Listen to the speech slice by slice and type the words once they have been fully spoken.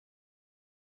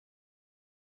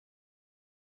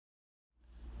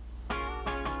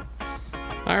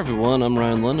Hi everyone, I'm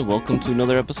Ryan Lund, and welcome to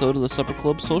another episode of the Supper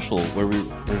Club Social, where we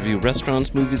review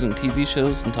restaurants, movies, and TV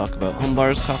shows, and talk about home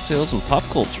bars, cocktails, and pop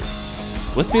culture.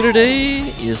 With me today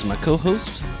is my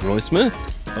co-host, Roy Smith.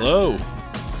 Hello.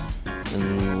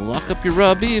 And lock up your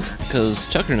raw beef, because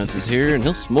Chuckernuts is here, and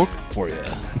he'll smoke it for you.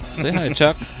 Say hi,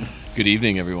 Chuck. Good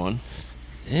evening, everyone.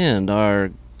 And our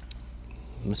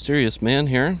mysterious man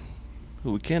here,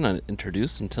 who we cannot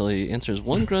introduce until he answers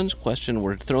one grunge question.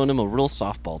 We're throwing him a real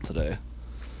softball today.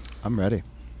 I'm ready.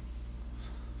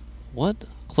 What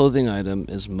clothing item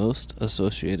is most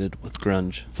associated with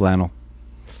grunge? Flannel.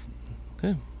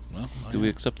 Okay. Well, Do we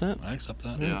accept that? I accept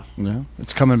that. Yeah. Yeah,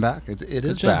 it's coming back. It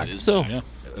is job. back. It is So- back. Yeah,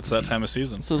 it's that time of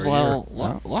season. This is We're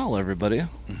here. Lyle, everybody.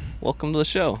 Welcome to the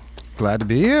show. Glad to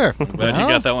be here. Glad you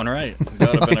got that one right.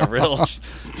 That would have been a real.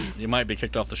 You might be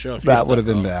kicked off the show. If you That got would have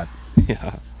been wrong. bad.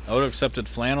 Yeah. I would have accepted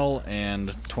flannel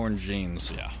and torn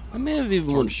jeans. Yeah. I may have even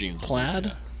Torn went jeans.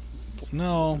 plaid.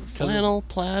 No. 'cause Flannel,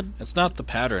 plaid, It's not the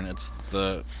pattern. It's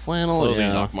the flannel, clothing.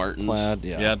 yeah. Doc Martens. Plaid,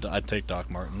 yeah. yeah. I'd take Doc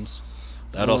Martens.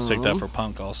 I'd also take that for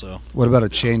punk. Also. What about a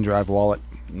chain drive wallet?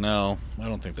 No, I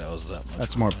don't think that was that much.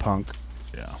 That's more punk.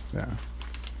 Yeah. Yeah.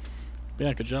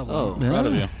 Yeah. Good job. Oh, Lynn. Proud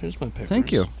of you. Here's my pictures.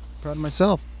 Thank you. Proud of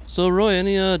myself. So, Roy,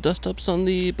 any dust-ups on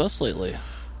the bus lately?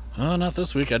 Oh, not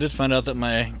this week. I did find out that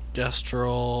my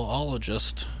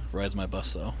gastrologist rides my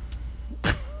bus, though.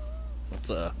 That's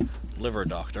a liver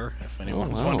doctor, if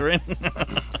anyone's wow. wondering.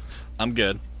 I'm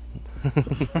good.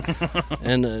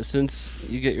 And since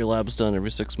you get your labs done every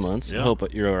 6 months, I Yeah.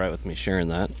 hope you're all right with me sharing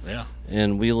that. Yeah.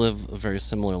 And we live a very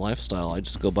similar lifestyle. I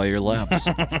just go by your labs.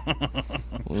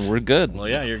 We're good. Well,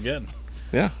 yeah, you're good.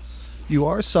 Yeah. You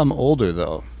are some older,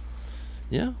 though.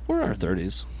 Yeah, we're in our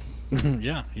 30s.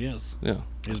 Yeah, he is. Yeah.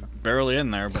 He's barely in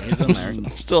there, but he's in there.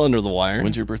 I'm still under the wire.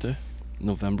 When's your birthday?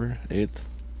 November 8th.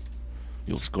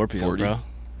 You'll Scorpio, 40? bro.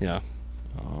 Yeah.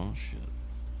 Oh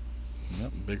shit.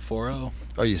 Yep, big 4-0.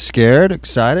 Are you scared?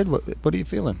 Excited? What are you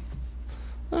feeling?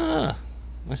 I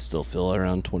still feel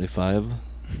around 25,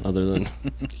 other than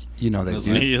You know they His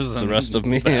do. knees the and rest of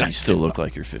me. back. You still look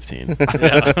like you're 15.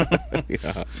 Yeah.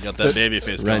 Yeah. You got that baby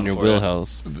face Right in going your for you.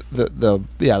 wheelhouse.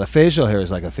 The facial hair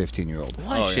is like a 15-year-old.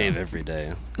 Why Oh, yeah. shave every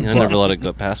day? I never let it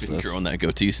go past You've been this. growing that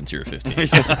goatee since you were 15.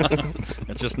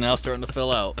 It's just now starting to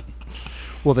fill out.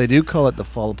 Well, they do call it the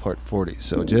fall apart 40,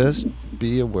 so just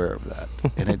be aware of that.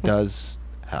 And it does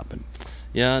happen.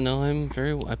 Yeah, no,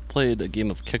 I played a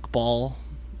game of kickball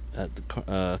at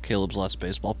the Caleb's last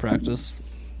baseball practice.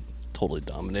 Totally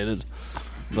dominated.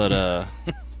 But,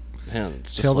 man,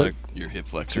 it's just Tell the- like, Your hip can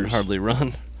flexors. hardly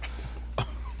run.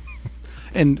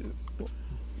 And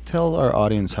tell our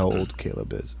audience how old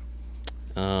Caleb is.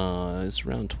 It's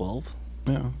around 12.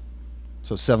 Yeah.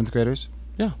 So 7th graders?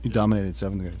 Yeah. You dominated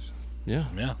 7th graders. Yeah.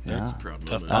 Yeah, Yeah. It's a proud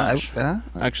Tough moment. punch.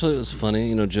 Actually, it was funny.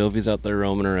 You know, Jovi's out there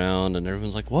roaming around, and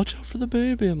everyone's like, watch out for the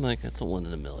baby. I'm like, it's a 1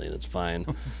 in a million. It's fine.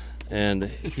 And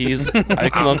I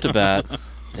come up to bat,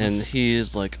 and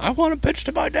he's like, I want to pitch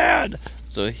to my dad.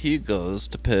 So he goes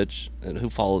to pitch, and who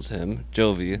follows him?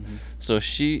 Jovi. Mm-hmm. So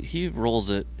he rolls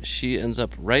it. She ends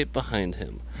up right behind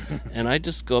him. And I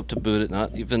just go up to boot it,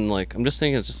 not even like, I'm just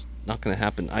thinking it's just not going to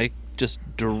happen. I just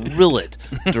drill it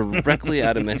directly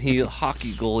at him, and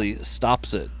hockey goalie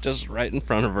stops it just right in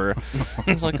front of her.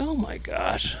 I was like, oh my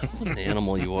gosh, what an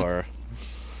animal you are.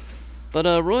 But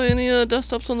Roy, any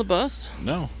dust-ups on the bus?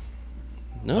 No,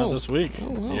 No. not this week. Oh,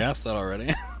 wow. You asked that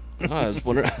already. Oh, I was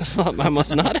wondering. I thought I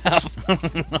must not have.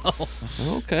 No.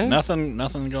 Okay. Nothing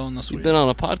going this You've week. been on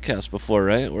a podcast before,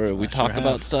 right? Where we I talk sure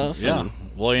about have. stuff. Yeah. and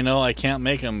Well, you know, I can't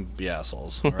make them be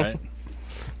assholes, right?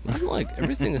 I'm like,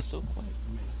 everything is so quiet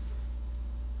for me.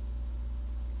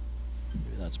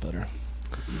 Maybe that's better.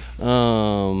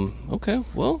 Okay.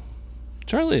 Well,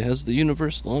 Charlie, has the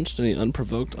universe launched any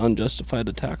unprovoked, unjustified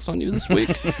attacks on you this week?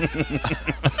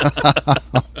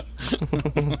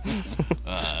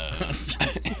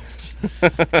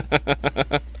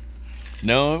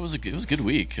 No, it was a good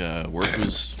week. Work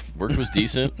was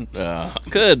decent.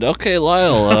 Good. Okay,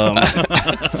 Lyle.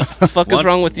 The fuck is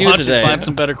wrong with you Why don't today? you find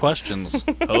some better questions,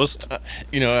 host?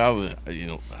 I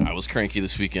was cranky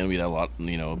this weekend. We had a lot,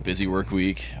 busy work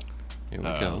week. Here we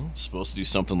go. Supposed to do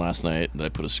something last night that I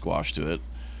put a squash to it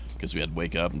because we had to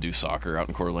wake up and do soccer out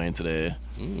in Coeur d'Alene today.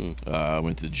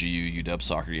 Went to the GU UW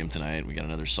soccer game tonight. We got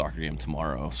another soccer game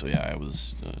tomorrow. So yeah,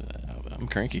 I'm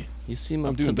cranky. You seem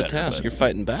I'm up to doing the better, task. but- You're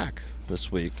fighting back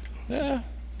this week. Yeah.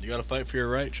 You got to fight for your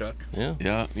right, Chuck. Yeah.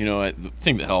 Yeah, the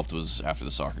thing that helped was after the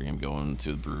soccer game going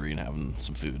to the brewery and having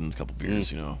some food and a couple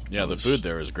beers, Yeah, That the was- food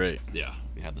there is great. Yeah,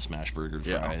 we had the smash burger,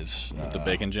 Yeah. fries. The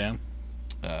bacon jam.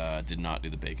 Did not do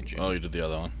the bacon jam. Oh, you did the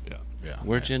other one. Yeah. Yeah.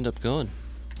 Where'd you end up going?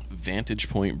 Vantage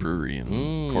Point Brewery in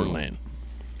Mm. Coeur d'Alene.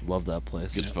 Love that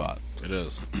place. Good spot. It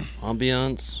is.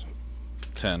 Ambiance,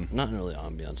 10. not really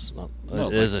ambiance. Not, No,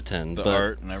 it is a 10. The but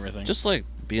art and everything. just like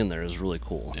being there is really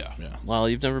cool. Yeah. yeah. Well,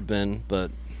 you've never been,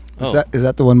 but Is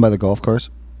that the one by the golf course?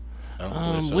 I don't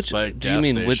believe so. which It's by a do you gas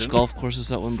mean which station. golf course is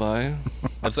that one by?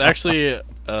 It's actually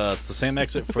it's the same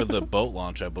exit for the boat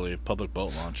launch, I believe. Public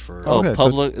boat launch for. Oh, Okay, so-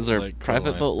 public. Is there a like private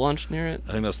Coraline. boat launch near it?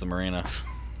 I think that's the marina.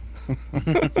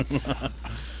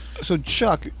 So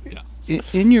Chuck, Yeah.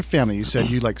 in your family, you said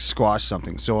you like squash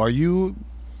something. So are you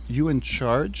in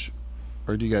charge,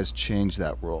 or do you guys change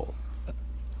that role?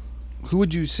 Who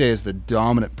would you say is the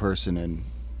dominant person in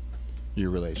your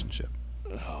relationship?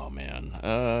 Oh man,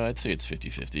 I'd say it's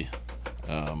 50-50.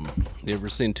 You ever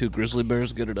seen two grizzly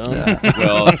bears get it on?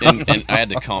 Well, and I had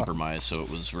to compromise. So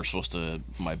we're supposed to.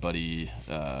 My buddy,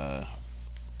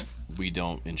 we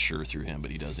don't insure through him, but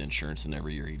he does insurance, and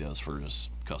every year he does for his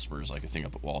customers, like a thing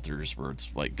up at Walters, where it's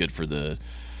like good for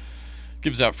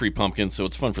gives out free pumpkins, so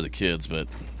it's fun for the kids. But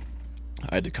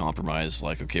I had to compromise.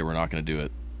 Like, okay, we're not going to do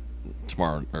it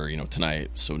tomorrow or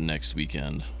tonight. So next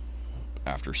weekend,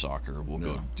 after soccer, we'll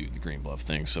go do the Green Bluff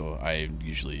thing. So I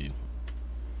usually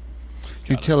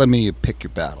You're telling me you pick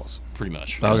your battles. pretty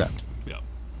much. Okay. Yeah.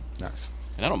 Nice.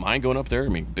 And I don't mind going up there. I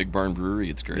mean, Big Barn Brewery,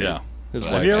 it's great. Yeah. His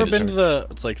But wife Have you I ever just- been to the?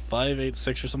 It's like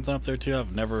 586 or something up there too.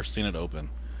 I've never seen it open.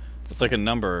 It's like a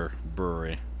number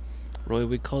brewery. Roy,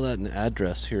 we call that an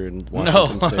address here in No.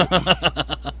 Washington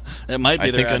State. It might be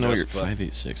I their think I know address, your but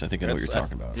 586. I think I know what you're it's-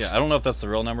 talking about. Yeah, I don't know if that's the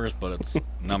real numbers, but it's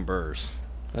numbers.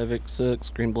 586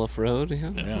 Green Bluff Road.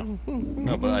 Yeah. Yeah.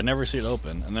 No, but I never see it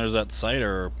open. And there's that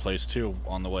cider place too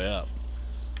on the way up.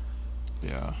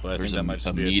 Yeah. But I There's think that might just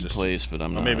a be mead just- place, but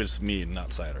I'm Or not. maybe it's mead,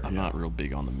 not cider. I'm yeah. not real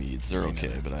big on the meads. They're Me okay,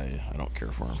 neither. but I don't care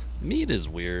for them. Meat is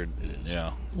weird.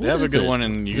 Yeah. What They have a is good it? one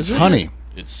in Is Utah. it? Honey.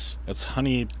 It's It's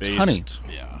honey based honey.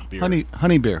 yeah, beer.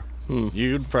 Honey beer.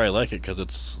 You'd probably like it because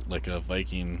it's like a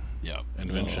Viking yeah.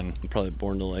 invention. I'm probably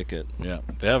born to like it. Yeah,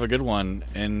 they have a good one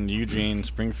in Eugene,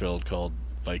 Springfield called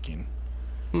Viking.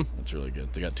 It's really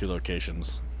good. They got 2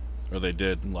 locations, or they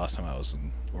did last time I was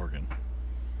in Oregon.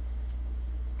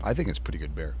 I think it's pretty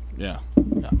good beer. Yeah,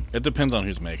 it depends on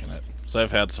who's making it. So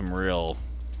I've had some real,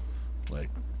 like,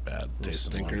 bad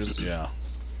tasting ones. stinkers. Yeah.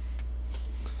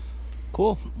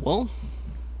 Cool. Well,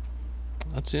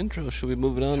 that's the intro. Should we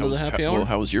move it on to the happy hour? Well,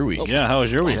 how was your week? Yeah. How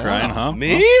was your week, Ryan? Huh?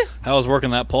 Me? Huh? How was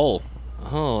working that pole?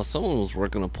 Oh, someone was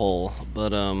working a pole,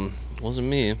 but it wasn't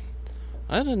me.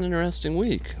 I had an interesting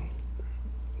week.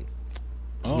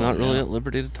 Oh, Not really yeah. at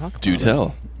liberty to talk about Do it.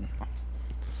 tell.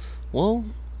 Well,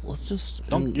 let's just...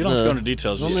 Don't- and you don't have to go into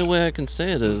details, The just- only way I can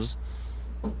say it is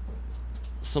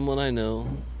someone I know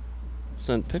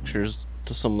sent pictures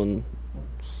to someone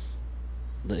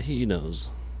that he knows,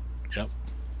 Yep.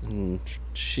 and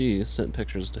she sent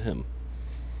pictures to him.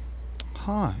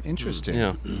 Huh, interesting.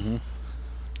 Yeah.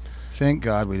 Thank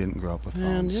God we didn't grow up with And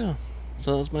phones. yeah,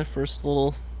 so that was my first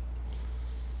little...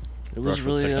 It was Brush with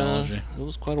really, technology. it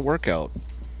was quite a workout.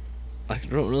 I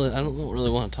don't really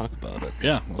want to talk about it.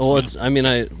 Yeah. Oh,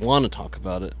 I want to talk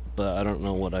about it, but I don't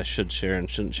know what I should share and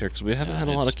shouldn't share because we haven't had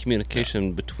a lot of it's-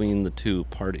 communication between the two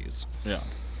parties. Yeah.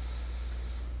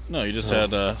 No, you just So-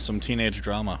 had some teenage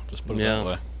drama. Just put it that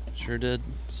way. Sure did.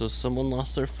 So someone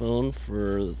lost their phone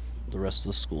for the rest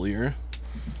of the school year.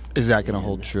 Is that going to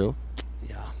hold true?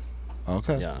 Yeah.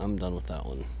 Okay. Yeah, I'm done with that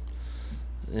one.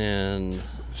 And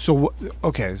So,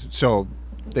 okay, so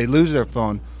they lose their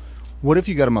phone. What if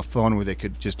you got them a phone where they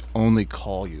could just only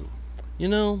call you? you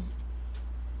know,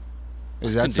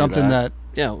 Is I that could do something that...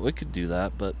 yeah, we could do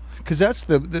that, but Because that's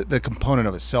the component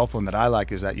of a cell phone that I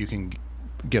like, is that you can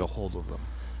get a hold of them.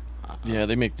 Yeah,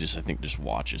 they make I think just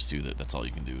watches too. That's all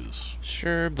you can do is.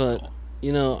 sure, but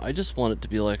you know, I just want it to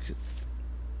be like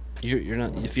you're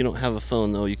not. If you don't have a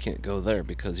phone, though, you can't go there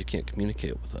because you can't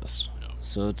communicate with us.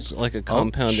 So it's like a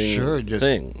compounding sure, just-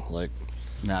 thing. Like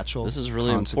Natural. this is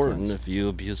really consequence. important. If you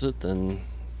abuse it, then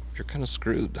you're kind of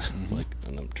screwed. Like,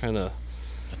 and I'm trying to.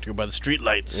 Have to go by the street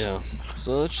lights. Yeah.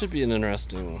 So it should be an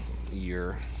interesting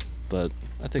year, but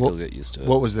I think What- we'll get used to it.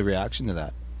 What was the reaction to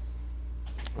that?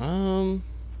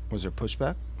 Was there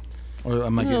pushback? Or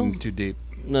am I No. getting too deep?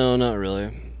 No, not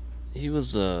really. He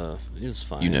was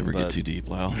fine. You never get but- too deep,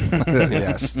 Lyle.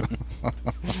 Yes.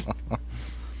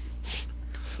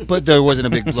 But there wasn't a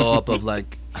big blow up of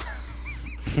like...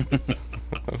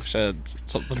 I wish I had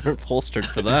something upholstered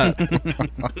for that.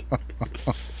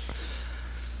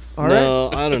 All right. No,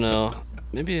 I don't know.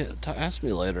 Maybe ask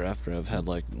me later after I've had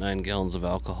like 9 gallons of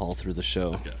alcohol through the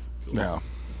show. No.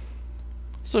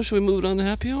 So should we move it on to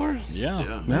happy hour?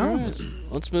 Yeah. No. All right,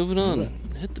 let's move it on.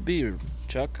 Hit the beer,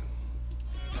 Chuck.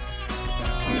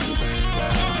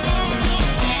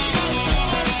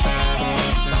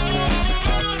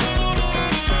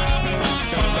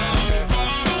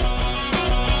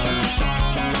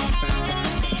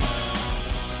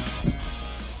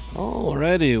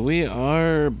 Alrighty, we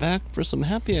are back for some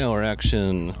happy hour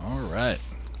action. All right.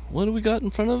 What do we got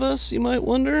in front of us, you might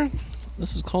wonder?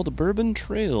 This is called a Bourbon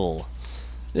Trail.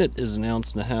 It is an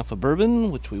ounce and a half of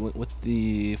bourbon, which we went with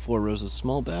the Four Roses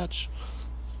small batch.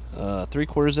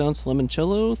 3/4 ounce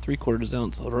limoncello, 3/4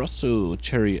 ounce rosso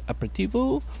cherry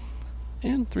aperitivo,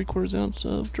 and 3/4 ounce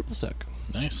of triple sec.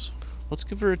 Nice. Let's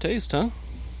give her a taste, huh?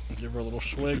 Give her a little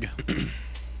swig.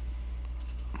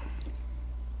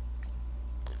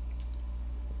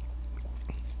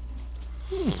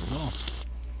 Oh.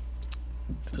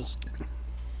 It is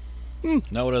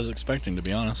not what I was expecting, to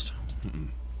be honest.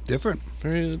 Different.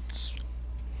 It's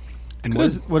And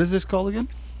Good. what is this called again?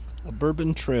 a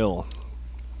Bourbon Trail.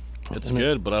 It's And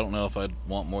good, but I don't know if I'd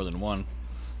want more than one.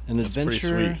 An That's pretty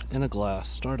adventure sweet. in a glass.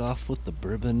 Start off with the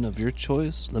bourbon of your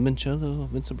choice. Limoncello,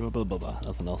 Vincent, blah, blah, blah, blah.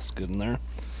 Nothing else good in there.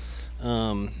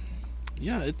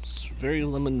 Yeah, it's very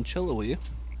limoncello-y.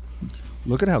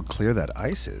 Look at how clear that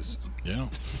ice is. Yeah.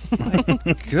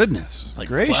 Goodness Like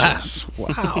gracious. glass.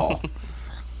 Wow.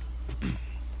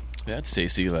 Yeah, it's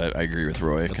tasty. I agree with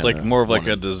Roy. It's like more of like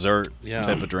a dessert Yeah.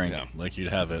 type of drink. Yeah. Like you'd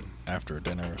have it after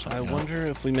dinner or something. I wonder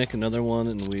if we make another one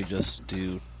and we just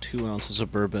do 2 ounces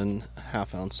of bourbon,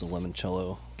 ½ ounce of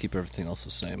limoncello, keep everything else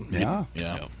the same. Yeah.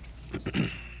 Yeah.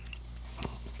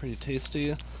 Pretty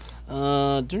tasty.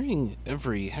 During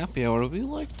every happy hour, we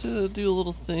like to do a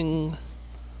little thing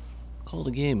called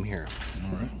a game here.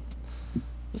 All right.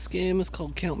 This game is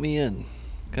called Count Me In.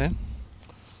 Okay?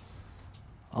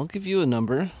 I'll give you a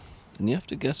number, and you have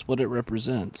to guess what it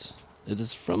represents. It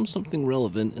is from something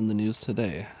relevant in the news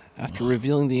today. After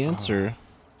revealing the answer,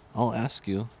 I'll ask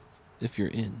you if you're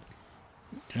in.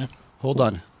 Okay. Hold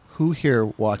on. Who here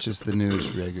watches the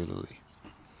news regularly?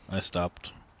 I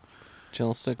stopped.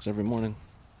 Channel 6 every morning.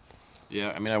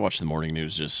 Yeah, I mean, I watch the morning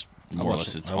news just more or watch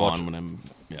less. it. It's I watch on it. when I'm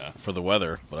For the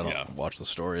weather, but I don't Yeah. watch the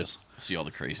stories. see all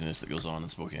the craziness that goes on in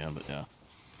Spokane. But yeah,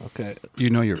 Okay. You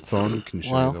know your phone can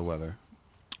show Well- you the weather.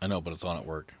 I know, but it's on at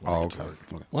work. when I Oh, get to okay. work.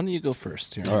 Okay. Why don't you go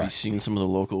first here? have you seen some of the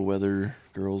local weather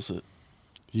girls that?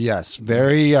 Yes,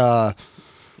 very. I've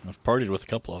partied with a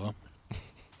couple of them.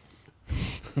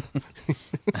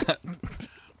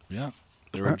 Yeah.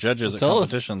 They were judges at Tell us.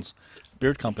 competitions.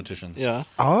 Beard competitions. Yeah.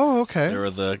 Oh, They okay. were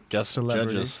the guest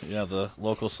Celebrity. judges. Yeah, the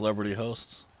local celebrity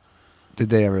hosts. Did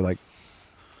they ever like?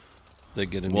 They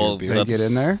get in Well, your beer. They get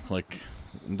in there? Like,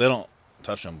 they don't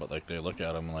touch them, but like they look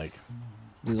at them like.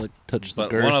 They like touch the But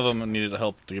girth. one of them needed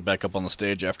help to get back up on the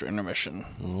stage after intermission.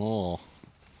 Oh.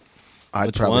 I'd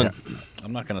Which probably. one?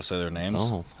 I'm not going to say their names.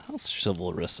 Oh, how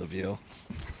chivalrous of you.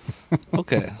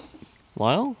 Okay.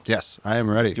 Lyle, Yes, I am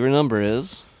ready. your number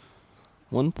is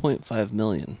 1.5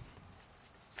 million.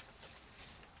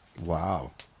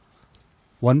 Wow.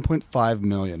 1.5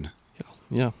 million.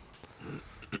 Yeah.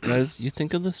 Guys, you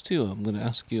think of this too. I'm going to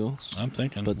ask you. I'm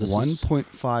thinking. But this is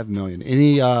 1.5 million.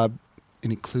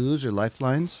 Any clues or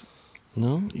lifelines?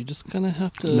 no. You just kind of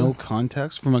have to. No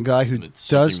context from a guy who It's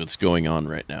something does. that's going on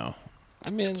right now. I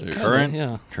mean, So kinda, current?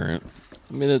 Yeah. Current.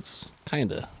 I mean, it's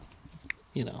kind of.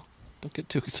 You know, don't get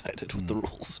too excited with the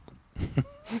rules.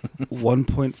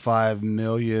 1.5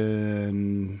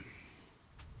 million.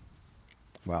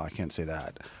 Wow, I can't say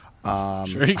that.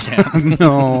 sure you can.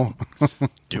 No.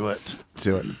 Do it.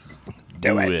 Do it.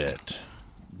 Do it.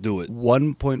 Do it.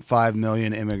 1.5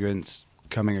 million immigrants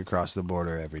coming across the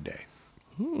border every day.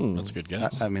 That's a good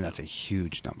guess. I mean, that's a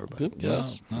huge number, but Good Yeah,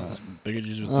 guess. no, that's big as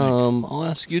you would think. I'll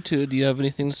ask you two. Do you have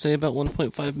anything to say about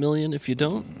 1.5 million? If you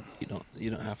don't, you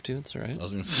don't have to. It's all right. I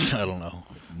was gonna say, I don't know.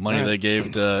 Money All right. they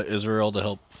gave to Israel to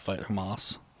help fight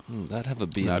Hamas. That'd have a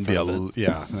B in that'd front be of it.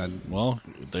 yeah. Well,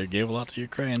 they gave a lot to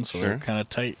Ukraine, so they're Sure. kind of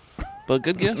tight. But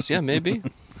good guess. Yeah, maybe.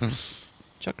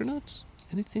 Chuckernuts?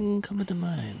 Anything coming to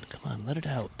mind? Come on, let it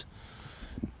out.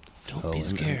 Don't Oh, be and-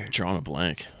 scared. Drawing a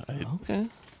blank. Okay.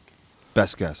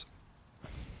 Best guess.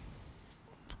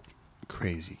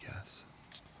 Crazy guess.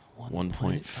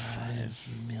 1.5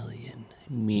 million.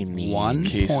 Million. One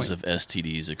Cases point- of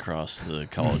STDs across the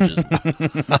colleges.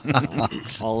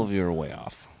 All of you are way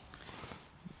off.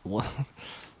 What?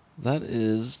 That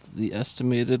is the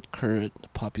estimated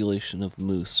current population of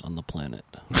moose on the planet.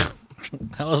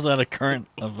 How is that a current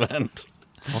event?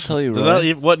 I'll tell you Does right.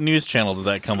 that, what news channel did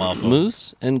that come off of?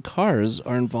 Moose and cars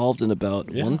are involved in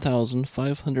about Yeah.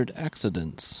 1,500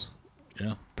 accidents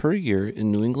Yeah. per year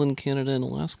in New England, Canada, and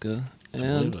Alaska. believe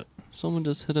And it. someone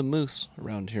just hit a moose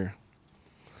around here.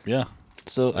 Yeah.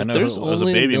 So I if know there's it was a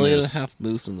only baby 1.5 million moose.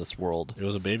 moose in this world, It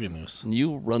was a baby moose. and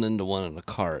you run into one in a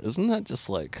car, isn't that just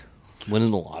like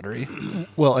winning the lottery?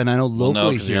 Well, and I know Well, no,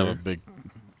 locally because you have a here. big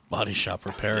body shop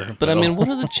repair. But I mean, what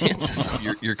are the chances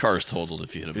your car's totaled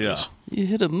if you hit a Yeah. moose. you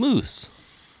hit a moose?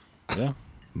 Yeah.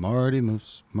 Marty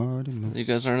Moose, Marty Moose. You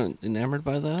guys aren't enamored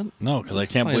by that? No, because I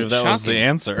can't Fine, believe that was the shocking.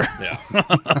 answer. Yeah.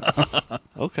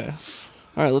 Okay.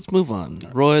 All right, let's move on.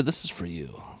 Roy, this is for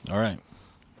you. All right.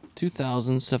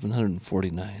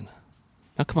 2,749.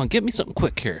 Now, come on, get me something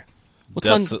quick here. What's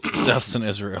Deaths in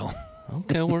Israel.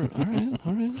 Okay, we're all right.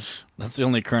 All right. That's the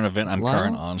only current event I'm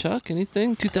current on. Chuck,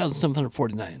 anything?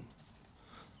 2,749.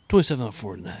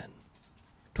 2,749.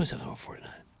 2,749.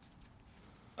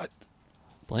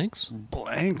 Blanks?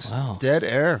 Blanks. Wow. Dead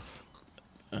air.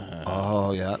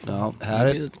 Oh, yeah. No, had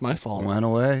Maybe it. it's my fault. Went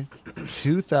away.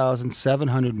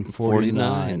 2,749.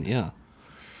 49. Yeah.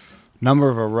 Number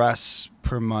of arrests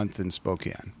per month in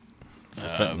Spokane.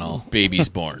 Fentanyl. Babies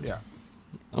born. Yeah.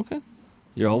 Okay.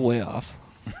 You're all way off.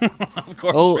 Of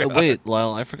course. Oh, we are. wait,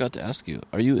 Lyle, I forgot to ask you.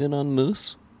 Are you in on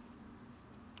Moose?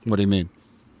 What do you mean?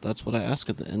 That's what I ask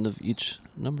at the end of each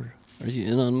number. Are you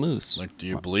in on Moose? Like, do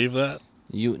you believe that?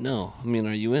 No. I mean,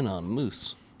 are you in on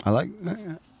Moose? I like.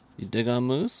 You dig on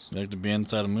Moose? You like to be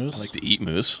inside a moose? I like to eat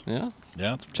moose. Yeah.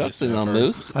 Yeah, it's Chuck's pretty in on safe.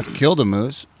 Moose. I've killed a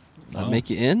moose. That Oh. make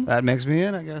you in? How That makes me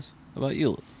in, I guess. about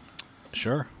you?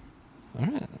 Sure. All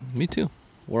right. Me too.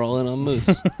 We're all in on Moose.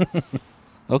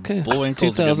 Okay.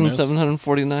 Bullwinkle's a good moose.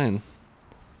 2,749.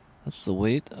 That's the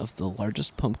weight of the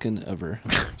largest pumpkin ever.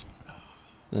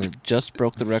 And it just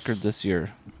broke the record this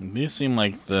year. These seem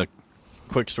like the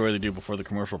quick story they do before the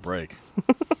commercial break.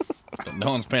 That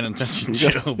no one's paying attention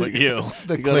to but you.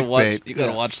 The You gotta watch. clickbait. You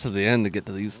gotta watch to the end to get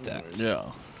to these stats.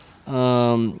 Yeah.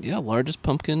 Yeah, largest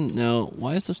pumpkin. Now,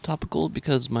 why is this topical?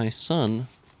 Because my son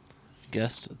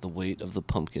guessed the weight of the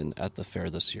pumpkin at the fair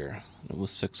this year. It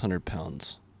was 600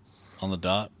 pounds. On the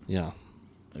dot, Yeah.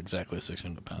 exactly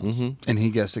 600 pounds. Mm-hmm. And he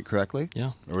guessed it correctly?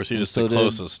 Yeah. Or was he And just so the did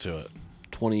closest to it?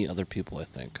 20 other people, I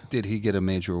think. Did he get a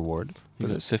major award He for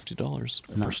got this? $50.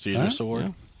 A prestigious Huh? award?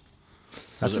 Yeah.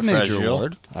 That's Was a it major fragile?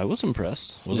 award. I was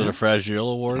impressed. Was it a Fragile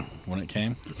award when it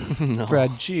came? No.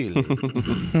 Fragile.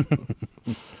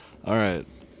 All right.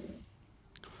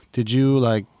 Did you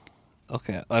like?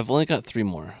 Okay. I've only got 3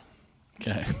 more.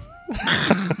 Okay.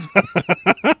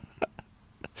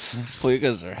 Well, you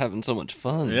guys are having so much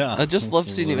fun. Yeah. I just love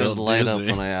This seeing is you guys real light up doozy.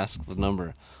 when I ask the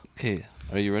number. Okay.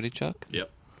 Are you ready, Chuck? Yep.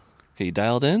 Okay, you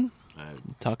dialed in?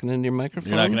 Talking into your microphone?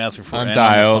 You're not going to ask for I'm any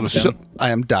dialed. pumpkin? So, I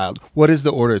am dialed. What is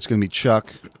the order? It's going to be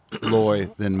Chuck, Loy,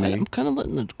 then me. I'm kind of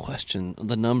letting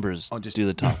the numbers I'll just do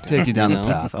the talking. Take you down the know?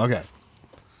 path. Okay.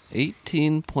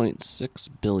 18.6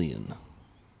 billion.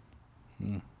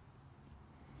 Do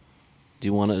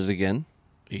you want it again?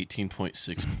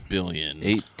 18.6 billion.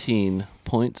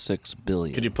 18.6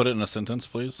 billion. Could you put it in a sentence,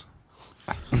 please?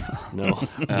 No.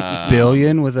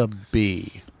 Billion with a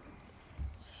B.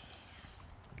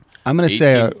 I'm going to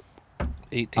say.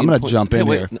 18. I'm gonna jump in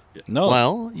here. No.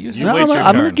 Oh. You Well, you wait No, I'm your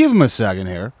going to turn. give him a second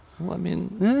here. Well, I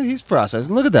mean, Yeah, he's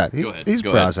processing. Look at that. Go ahead. He's Go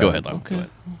ahead. processing. Go ahead, Lyle. okay. Go ahead.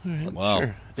 All right, Wow.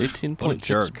 sure. What a 18.6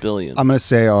 jerk. billion. I'm going to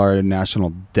say our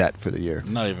national debt for the year.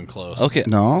 Not even close. Okay,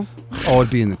 No? Oh, it'd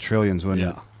be in the trillions, wouldn't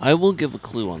Yeah. it? I will give a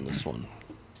clue on this one.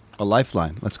 A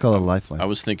lifeline. Let's call it a lifeline. I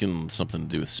was thinking something to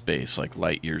do with space, like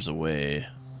light years away.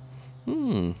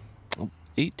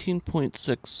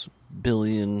 18.6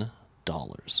 billion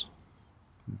dollars.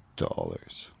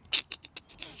 Dollars.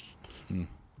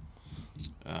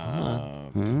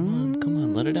 Come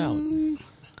on, let it out.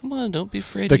 Come on, don't be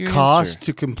afraid The of your cost answer.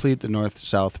 to complete the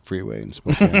north-south freeway in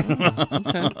Spokane.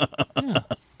 Okay, yeah,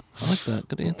 I like that.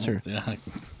 Good answer. Yeah.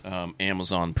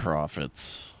 Amazon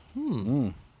profits.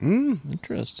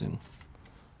 Interesting.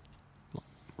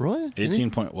 Roy,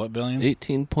 18 point what billion?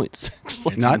 18.6.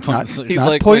 Like not 18.6. He's not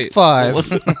like, point wait, five, what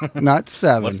was not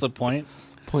 7. What's the point?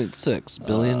 0.6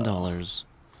 billion dollars.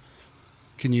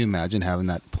 Can you imagine having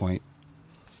that point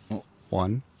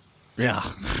one Yeah.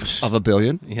 of a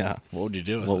billion? Yeah. What would you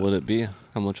do with What it? would it be?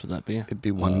 How much would that be? It'd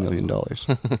be $1 million. Let's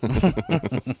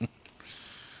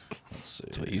see.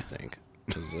 That's what you think.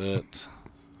 Is it?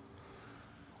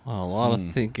 Wow, a lot of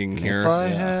thinking here. If I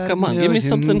had Come on, give me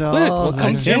something quick. What $1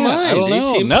 comes to your Yeah, mind? I don't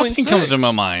know. Nothing comes to 18.6.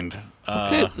 my mind.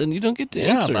 Okay, then you don't get to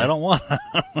Yeah, answer. but I don't want.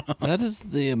 That is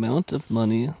the amount of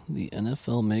money the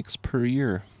NFL makes per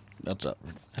year. That's As of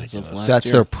ridiculous. last That's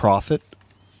year. their profit.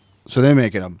 So they're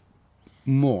making a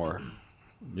more.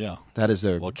 Yeah. That is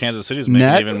their. Well, Kansas City's making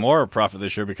Net- even more profit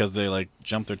this year because they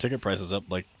jumped their ticket prices up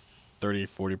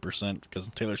 30-40% because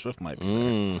Taylor Swift might be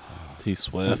there. T that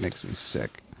Swift. makes me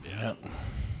sick. Yeah.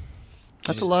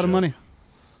 That's She's a lot of joke. money.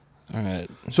 All right.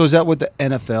 So is that what the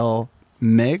NFL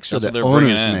makes, or That's what the they're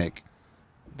bringing owners in. make?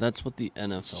 That's what the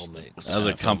NFL makes. As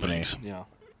a NFL company. makes. Yeah.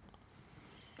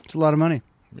 It's a lot of money.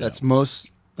 Yeah.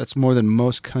 That's more than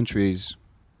most countries'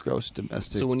 gross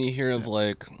domestic. So when you hear of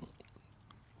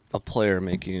a player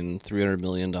making $300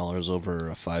 million over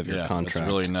a 5-year Yeah, contract. it's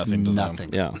really nothing to nothing.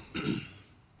 them.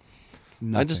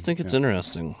 Yeah. I just think it's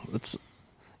interesting.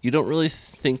 You don't really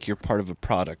think you're part of a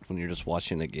product when you're just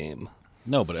watching a game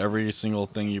No, but every single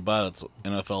thing you buy that's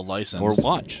NFL licensed or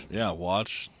watch. Yeah,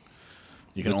 watch.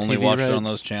 You can The only TV watch it on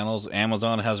rights. those channels.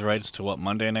 Amazon has rights to what,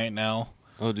 Monday night now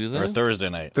Oh, do they? or Thursday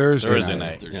night? Thursday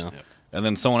night. Thursday, Yeah. And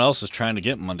then someone else is trying to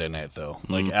get Monday night though,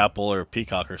 like Apple or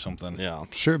Peacock or something. Yeah.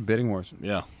 Sure, bidding wars.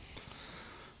 Yeah.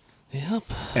 Yep.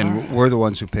 And we're the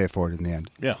ones who pay for it in the end.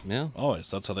 Yeah. Yeah. Always.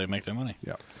 That's how they make their money.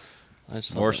 Yeah. I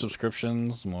just More thought that-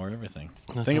 subscriptions, more everything.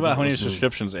 thought Think about that how many was a-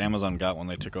 subscriptions Amazon got when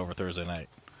they took over Thursday night.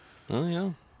 Oh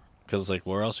yeah, Because like,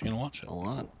 where else are you gonna watch it? a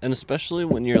lot. And especially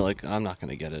when you're like, I'm not going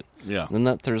to get it. Yeah. Then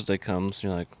that Thursday comes, and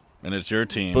you're like, And it's your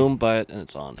team. boom, buy it, and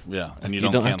it's on. Yeah. And you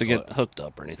You don't have to cancel get it. hooked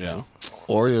up or anything. Yeah.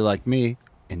 Or you're like me,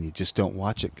 and you just don't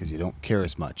watch it because you don't care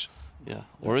as much. Yeah.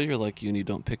 Or you're like you and you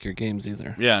don't pick your games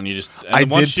either. Yeah, and you just and I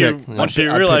once did you pick- once I you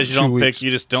picked realize you 2 don't weeks. pick, you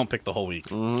just don't pick the whole week.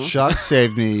 Shock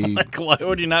saved me. Like, why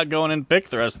would you not go in and pick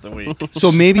the rest of the week?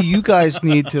 So maybe you guys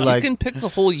need to like. You can pick the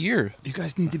whole year. You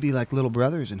guys need to be like little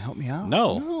brothers and help me out.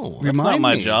 No, No. that's Remind not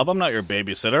my me. job. I'm not your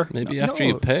babysitter. Maybe No, after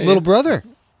you pay. little brother.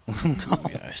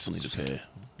 Yeah, I still need to pay.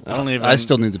 I don't even. I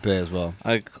still need to pay as well.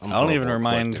 I don't even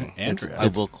remind Andrea. I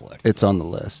will collect. It's on the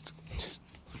list.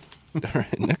 All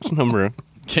right. Next number.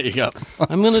 Okay, you got.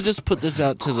 I'm gonna just put this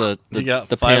out to the You got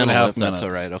the 5.5 panel if minutes. that's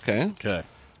all right. Okay. Okay.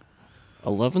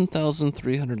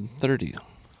 11,330.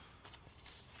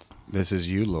 This is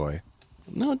you, Loy.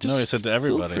 No, just No, he said to feel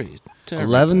everybody. free to everybody.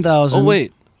 11,000. Oh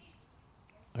wait,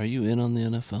 are you in on the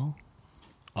NFL?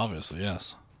 Obviously,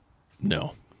 yes.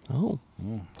 No. Oh,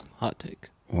 hot take.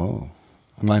 Whoa.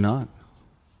 Why not?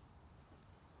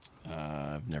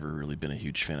 I've never really been a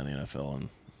huge fan of the NFL, and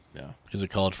yeah. He's a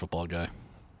college football guy.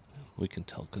 We can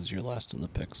tell because you're last in the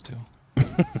picks too.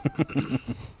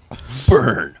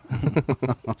 Burn.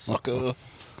 Sucker.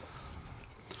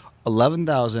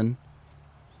 11,000.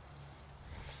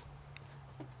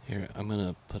 Here, I'm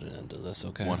gonna put an end to this.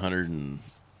 Okay.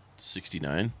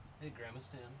 169. Hey, Grandma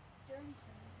Stan.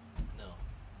 No,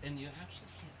 and you actually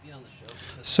can't be on the show.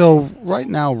 because So right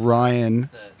now Ryan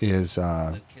the- is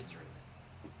the kids are in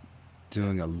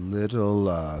doing a little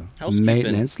Housekeeping.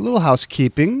 maintenance, a little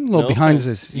housekeeping, a it. little No behind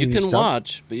offense. the You scenes can stuff.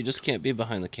 watch, but you just can't be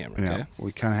behind the camera. Yeah, Okay.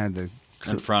 we kind of had the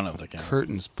In front of the camera.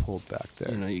 curtains pulled back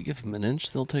there. You know, you give them an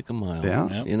inch, they'll take a mile. Yeah.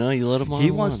 Yep. You know, you let them on.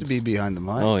 He wants to once. be behind the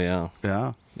mic. Oh yeah,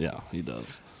 Yeah, yeah, he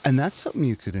does. and that's something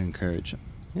you could encourage.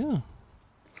 Yeah.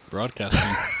 Broadcasting.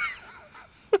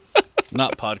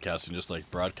 Not podcasting, just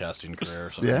like broadcasting career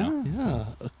or something. Yeah, no?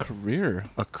 Yeah, a career.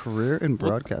 a career in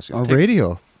broadcasting, take-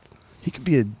 radio. He could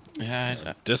be a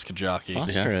Yeah, Disc jockey.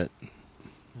 Foster it.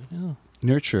 Yeah,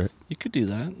 nurture. it. you could do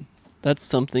that. That's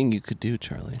something you could do,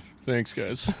 Charlie. thanks,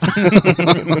 guys. All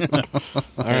It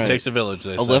right. takes a village,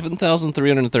 they say.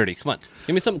 11,330. Come on,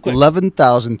 give me something quick.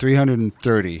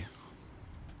 11,330.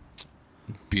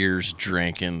 Beers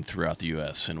drinking throughout the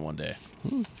U.S. in one day.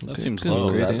 That Okay, seems good. low.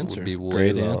 Great That would answer. be way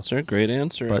Great low. answer. Great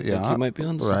answer. But I think yeah, you might be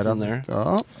on right something on there.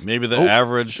 Oh, Maybe the Oh.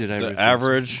 average Did I the refuse?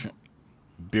 average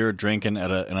beer drinking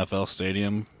at an NFL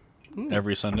stadium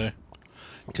every Sunday.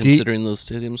 Considering those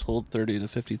stadiums hold 30 to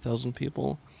 50,000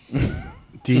 people.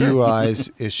 DUIs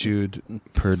issued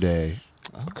per day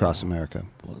across America.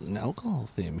 Well, an alcohol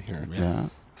theme here. Yeah.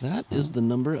 That is the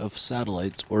number of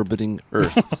satellites orbiting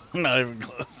Earth. Not even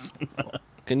close.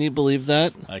 Can you believe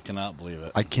that? I cannot believe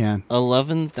it. I can.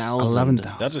 11,000.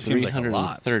 11,000. That just seems like a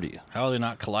lot. 330. How are they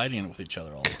not colliding with each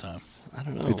other all the time? I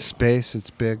don't know. It's space. It's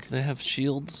big. They have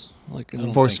shields. Like I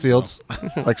don't Force think so. fields,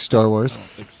 like Star Wars. I don't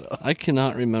think so. I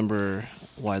cannot remember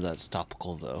why that's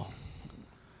topical, though.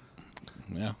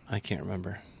 Yeah, I can't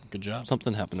remember. good job.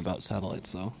 Something happened about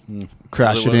satellites, though.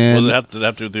 Crash Was it in. did it have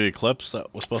to do with the eclipse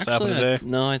that was supposed to happen Actually, today?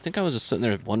 no, I think I was just sitting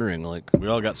there wondering, like, We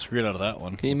all got screwed out of that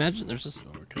one. can you imagine? There's just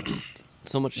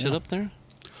so much shit up there.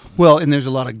 Well, and there's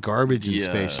a lot of garbage in Yeah,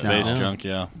 space now. Space Yeah. junk,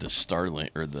 yeah. The Starlink,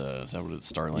 or the, is that what it's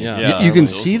Starlink? Yeah. Yeah. You can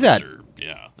those see ones that. are-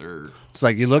 yeah, they're, It's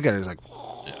like you look at it, it's like,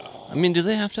 I mean, do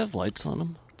they have to have lights on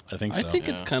them? I think I so. think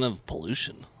it's yeah. kind of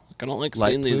pollution. Like, I don't like Light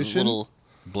seeing these pollution? little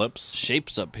Blips.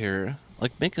 shapes up here.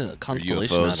 Like, make a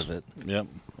constellation UFOs. out of it. Yep,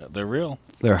 they're real.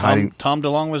 they're hiding. Tom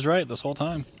DeLonge was right this whole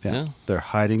time. Yeah, Yeah. they're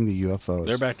hiding the UFOs.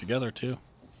 They're back together too.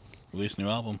 Released new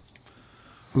album.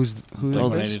 Who's Blink this?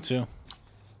 182.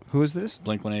 Who is this?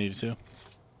 Blink 182.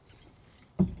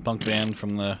 Punk band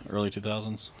from the early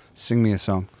 2000s. Sing me a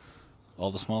song.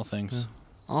 All the small things.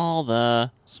 All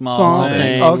the Small Small things.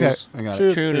 things. Okay, I got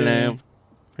it. true to live.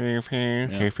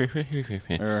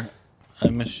 Or I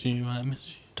miss you, I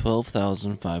miss you.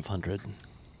 12,500.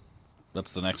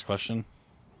 That's the next question.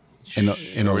 and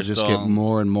it'll we just still get on-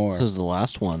 more and more. This is the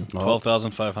last one.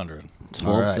 12,500.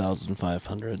 All right.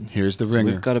 12,500. Here's the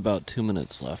ringer. We've got about 2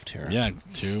 minutes left here. Yeah,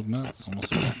 2 minutes,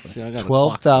 almost exactly. See, I got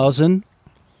 12,000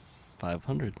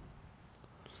 500. Do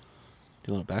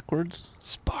you want it backwards?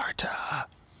 Sparta.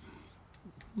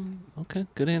 Okay,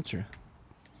 good answer.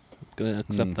 I'm gonna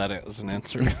accept that as an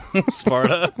answer.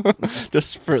 Sparta.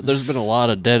 Just for there's been a lot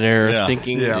of dead air Yeah.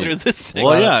 thinking Yeah. through this.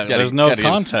 Well, yeah, Gotta- there's no gotta give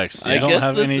us- context. You I don't guess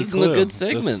have this any isn't clue. a good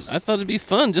segment. This- I thought it'd be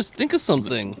fun. Just think of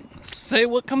something. Say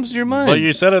what comes to your mind. But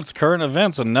you said it's current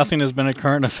events, and nothing has been a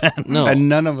current event. no, And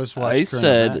none of us watched I current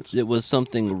said events. it was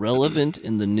something relevant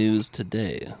in the news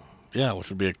today. Yeah, which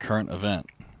would be a current event.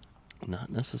 Not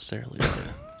necessarily.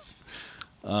 Today.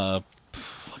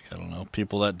 I don't know.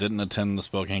 People that didn't attend the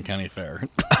Spokane County Fair.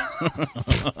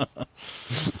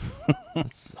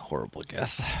 That's a horrible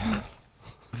guess.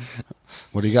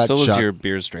 What do you got, So was Chuck? your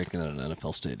beers drinking at an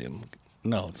NFL stadium.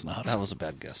 No, it's not. That was a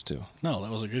bad guess too. No,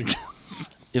 that was a good guess.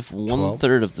 If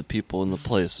 1/3 of the people in the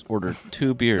place order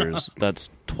 2 beers, that's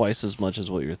twice as much as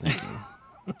what you're thinking.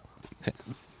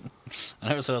 I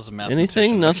never said I was a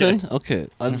Anything? mathematician. Nothing? Okay.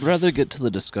 I'd rather get to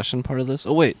the discussion part of this.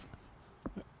 Oh, wait.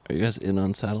 Are you guys in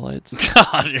on satellites?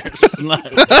 God, you're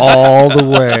not. All the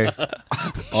way.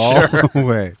 All the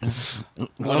way.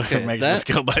 Whatever makes this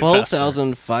that go by faster.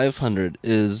 12,500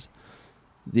 is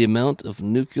the amount of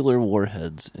nuclear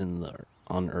warheads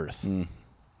on Earth.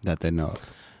 That they know of.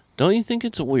 Don't you think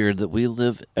it's weird that we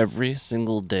live every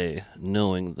single day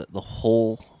knowing that the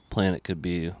whole planet could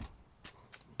be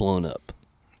blown up?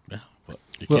 Yeah, but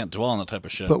you Well, can't dwell on that type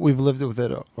of shit. But we've lived with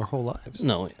it our whole lives.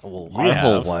 No, well, We our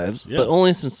whole have. lives, Yeah. but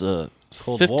only since the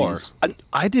Cold 50s. War.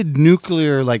 I did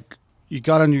nuclear, like, you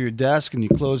got under your desk and you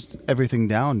closed everything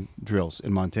down drills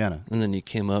in Montana. And then you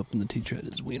came up and the teacher had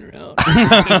his wiener out.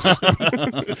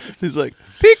 He's like,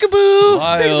 peekaboo!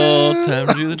 Lyle, time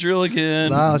to do the drill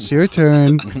again. Now it's your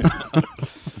turn.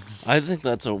 I think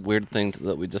that's a weird thing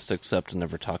that we just accept and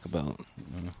never talk about.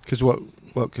 Because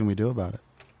what can we do about it?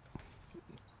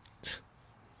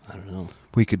 I don't know.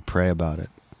 We could pray about it.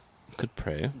 Could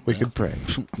pray. We could pray.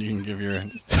 You can give your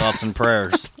thoughts and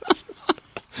prayers.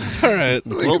 All right.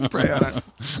 We could pray on it.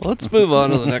 Let's move on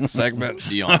to the next segment.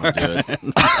 Dion would do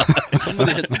it.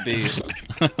 Somebody hit the beat.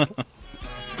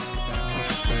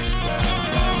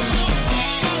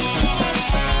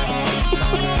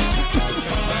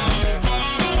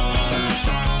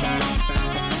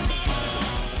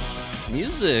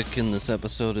 Music in this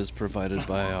episode is provided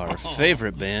by our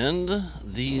favorite band,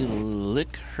 the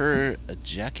Liquor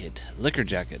Jacket.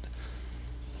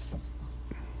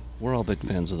 We're all big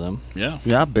fans of them. Yeah.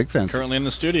 Yeah, big fans. Currently in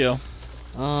the studio.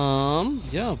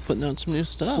 Yeah, putting out some new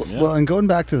stuff. Yeah. Well, and going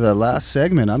back to the last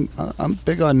segment, I'm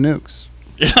big on nukes.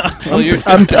 Oh, you're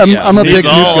I'm a He's big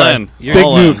all nuke guy. in. You're Big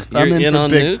all in. nuke. You're I'm in for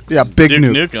on big, nukes? Yeah, big Duke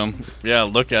nuke. Nukem. Yeah,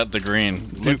 look at the green.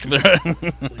 Look there.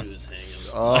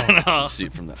 See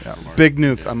it from that. Yeah, from our- big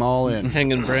nuke. I'm all in.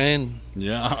 hanging brain.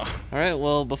 Yeah. All right,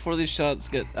 well, before these shots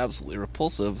get absolutely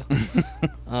repulsive,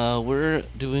 we're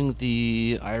doing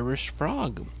the Irish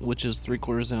Frog, which is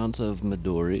 3/4 ounce of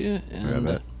Midori and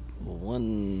Rabbit.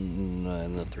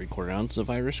 1 3/4 ounce of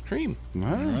Irish cream. All All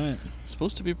right. right. It's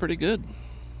supposed to be pretty good.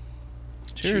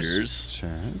 Cheers.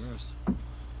 Cheers.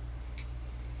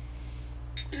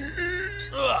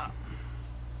 Sure.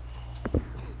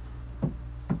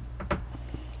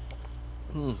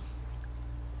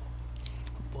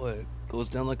 Boy, it goes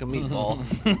down like a meatball.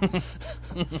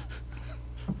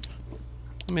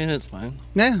 I mean, it's fine.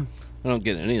 Yeah. I don't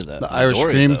get any of that. The Irish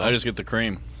Midori, cream. though. I just get the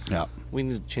cream. Yeah. We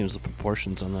need to change the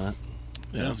proportions on that.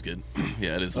 Yeah, that was good.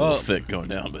 Yeah, it is a Oh. little thick going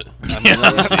down, but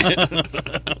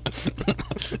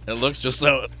It looks just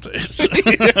how it tastes.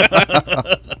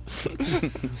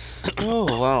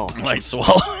 Oh, wow. Like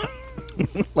swallowing,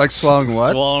 Like swallowing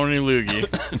what? swallowing a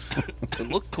loogie. It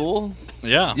looked cool.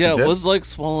 Yeah. Yeah, it did? was like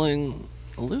swallowing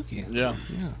a loogie. Yeah.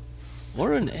 Yeah.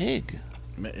 Or an egg.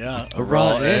 Yeah. A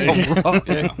raw egg. Raw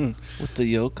egg. With the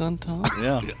yolk on top.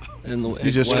 Yeah. And the You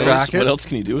egg just whites. crack what it. else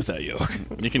can you do with that yolk?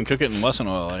 You can cook it in Wesson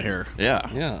oil, I hear. Yeah.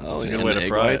 Yeah. Oh, It's a yeah. good way to egg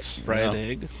fry whites. it. Fried Yeah.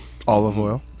 egg. Olive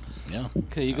oil. Yeah.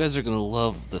 Okay, you guys are going to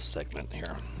love this segment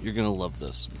here. You're going to love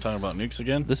this. Talking about nukes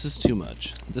again? This is too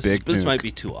much. This Big this nuke. might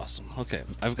be too awesome. Okay,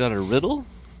 I've got a riddle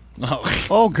Oh,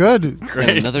 Oh, good. and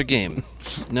great. another game.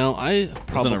 Now, I Isn't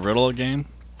probably... a riddle a game?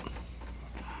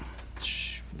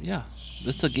 Yeah,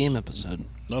 this is a game episode.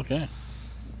 Okay.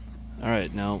 All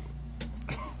right, now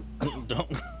Don't.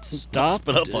 stop.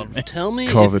 Spit up on me. Tell me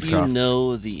COVID if you cough.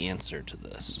 know the answer to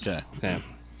this. Okay. Okay.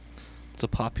 It's a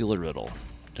popular riddle.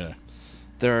 Okay.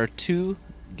 There are two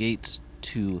gates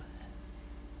to.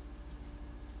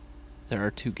 There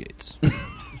are two gates.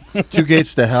 2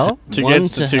 gates to hell? Two one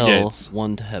gates to to two hell, gates.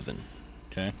 one to heaven.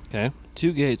 Okay. Okay?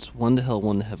 2 gates, 1 to hell,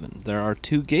 1 to heaven. There are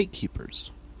 2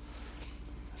 gatekeepers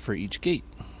for each gate.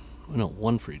 No,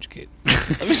 1 for each gate.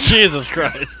 Jesus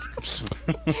Christ.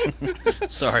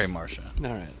 Sorry, Marcia.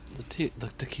 All right. The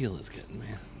tequila's getting me.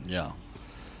 Yeah.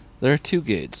 There are 2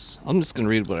 gates. I'm just going to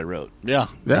read what I wrote. Yeah.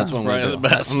 That's what I'm probably gonna the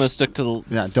do. best. I'm going to stick to the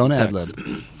Yeah, don't ad text.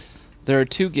 lib. There are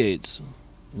 2 gates,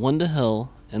 1 to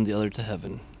hell and the other to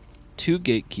heaven. 2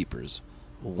 gatekeepers,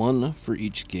 1 for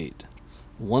each gate.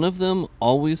 One of them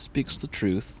always speaks the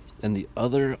truth, and the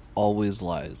other always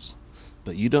lies.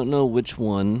 But you don't know which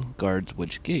one guards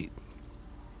which gate.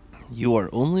 You are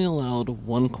only allowed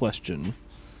 1 question,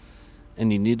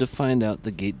 and you need to find out the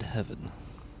gate to heaven.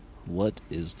 What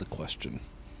is the question?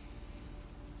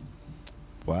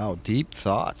 Wow, deep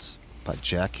thoughts by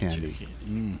Jack Handy.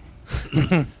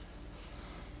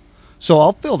 So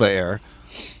I'll fill the air.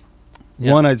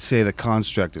 Yeah. One, I'd say the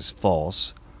construct is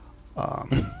false,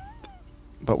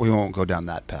 but we won't go down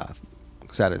that path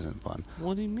because that isn't fun.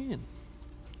 What do you mean?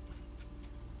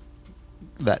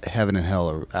 That heaven and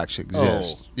hell actually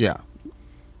exist. Oh. Yeah.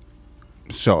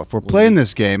 So if we're playing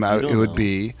this game, you don't it would know.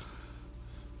 be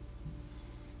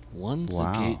One's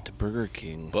Wow. a gate to Burger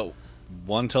King. But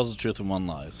one tells the truth and one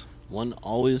lies. One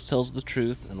always tells the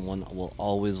truth, and one will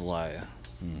always lie.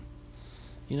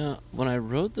 You know, when I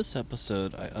wrote this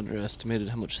episode, I underestimated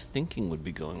how much thinking would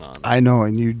be going on. I know,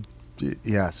 and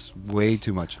yes, way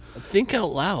too much. Think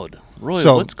out loud. Roy,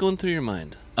 So- what's going through your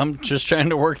mind? I'm just trying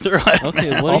to work through it. Okay,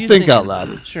 what I'll are you think out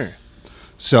thinking? loud. Sure.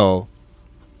 So,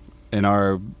 in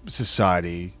our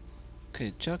society,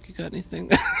 Okay, Chuck, you got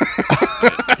anything?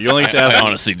 You only get to I ask.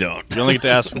 honestly don't. You only get to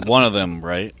ask one of them,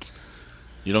 right?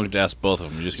 You don't get to ask both of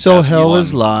them. You just get so to ask hell one.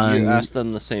 is lying, You ask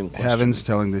them the same question. heaven's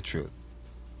telling the truth.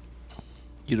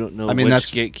 You don't know I mean, which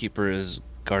that's- gatekeeper is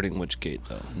guarding which gate,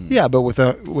 though. Yeah, but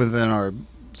within our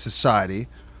society,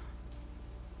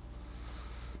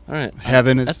 All right.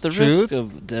 heaven is At the truth. risk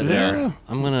of dead Yeah. air,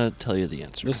 I'm going to tell you the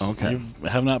answer. This, Okay. You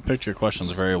have not picked your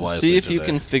questions very wisely. See if you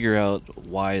today. can figure out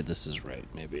why this is right.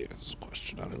 Maybe it's a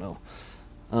question. I don't know.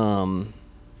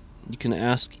 You can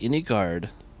ask any guard,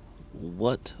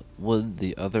 what would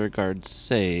the other guard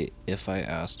say if I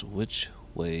asked which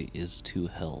way is to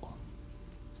hell?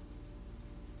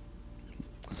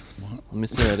 Let me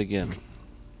say that again.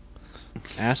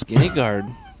 Ask any guard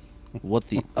what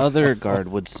the other guard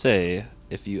would say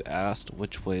if you asked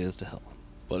which way is to hell.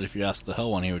 But if you asked the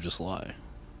hell one, he would just lie.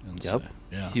 And Yep. say,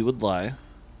 yeah. He would lie,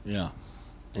 Yeah.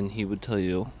 and he would tell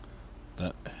you,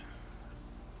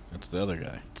 That's the other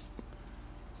guy.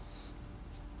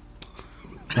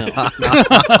 no.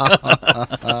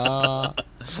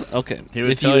 Okay. He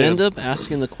would If you tell you end if- up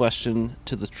asking the question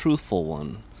to the truthful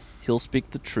one, he'll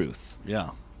speak the truth,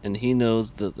 Yeah. and he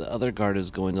knows that the other guard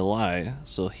is going to lie,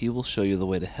 so he will show you the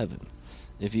way to heaven.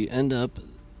 If you end up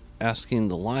asking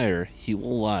the liar, he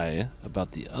will lie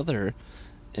about the other,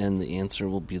 and the answer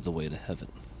will be the way to heaven.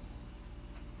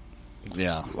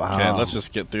 Yeah. Wow. Okay, let's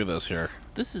just get through this here.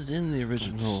 This is in the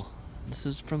original. This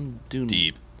is from Dune.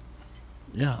 Deep.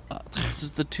 Yeah. This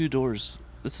is the 2 doors.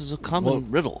 This is a common Well-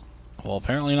 riddle. Well,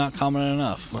 apparently not common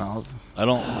enough. Well, I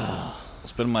don't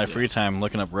spend my free time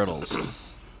looking up riddles.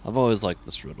 I've always liked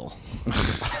this riddle.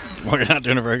 We're not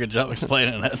doing a very good job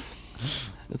explaining it.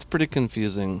 It's pretty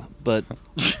confusing, but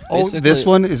oh, this basically-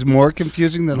 one is more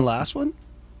confusing than the last one,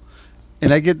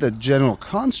 and I get the general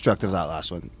construct of that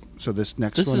last one. So this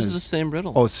next This one is the same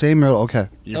riddle. oh, same riddle. Okay,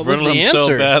 You've That was riddled the them so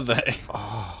answer. bad that.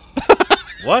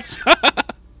 What?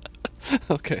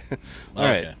 Okay. All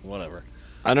right. Okay, whatever.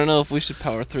 I don't know if we should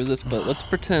power through this, but let's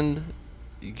pretend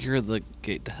you're the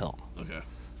gate to hell. Okay.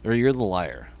 Or you're the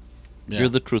liar. Yeah. You're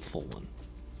the truthful one.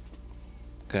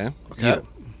 Okay? Okay. You.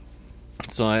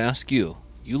 So I ask you,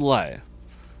 you lie.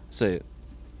 Say,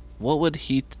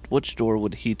 which door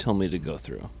would he tell me to go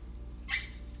through?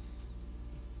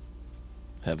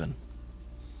 Heaven.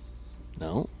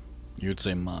 No. You would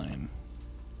say mine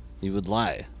You would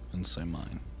lie. and say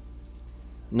mine.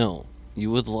 No.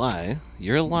 You would lie.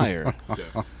 You're a liar.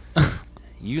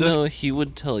 You Just- know he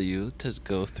would tell you to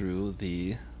go through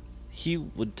the... He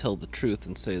would tell the truth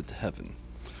and say it to heaven.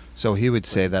 so he would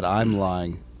say that I'm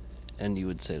lying. And you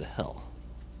would say to hell.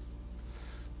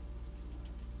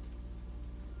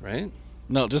 Right?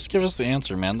 No, just give us the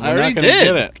answer, man. I We're already not gonna did.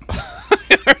 get it.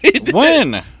 I already did.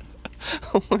 When?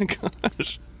 Oh my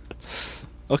gosh.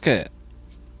 Okay.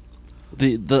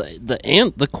 The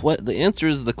answer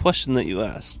is the question that you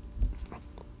asked.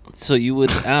 So you would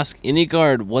ask any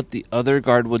guard what the other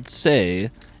guard would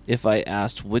say if I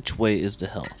asked which way is to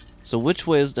hell. So which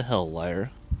way is to hell,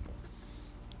 liar?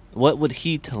 What would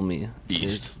he tell me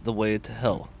East. is the way to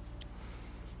hell?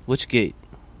 Which gate?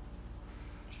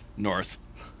 North.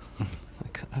 Oh my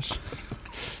gosh.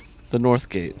 The north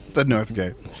gate. The North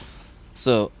Gate.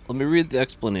 So, let me read the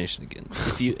explanation again.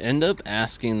 If you end up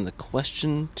asking the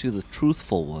question to the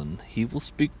truthful one, he will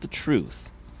speak the truth.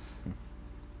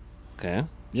 Okay?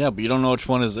 Yeah, but you don't know which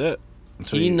one is it.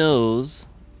 Until He you... knows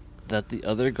that the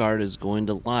other guard is going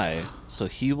to lie, so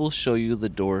he will show you the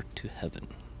door to heaven.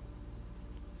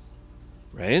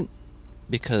 Right?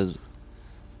 Because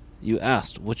you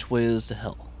asked, which way is to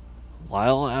hell?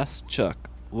 Lyle asked Chuck,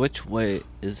 which way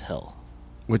is hell?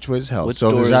 Which way is hell? Which So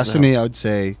if it door was is asked to hell? me, I would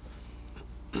say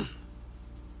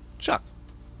Chuck.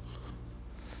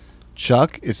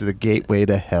 Chuck is the gateway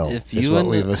to hell. If Is you what and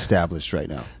we've the- established right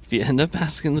now. If you end up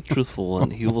asking the truthful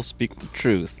one, he will speak the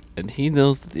truth, and he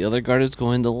knows that the other guard is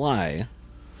going to lie,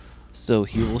 so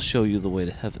he will show you the way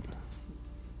to heaven.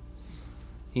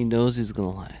 He knows he's going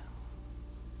to lie.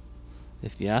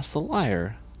 If you ask the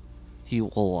liar, he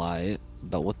will lie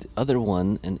about what the other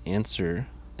one and the answer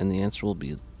will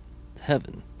be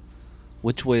heaven.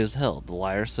 Which way is hell? The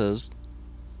liar says,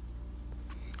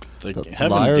 The The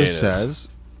heaven liar gate is. says,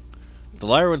 The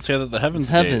liar would say that the heaven's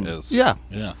Heaven. gate is. yeah.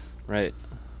 Yeah. right.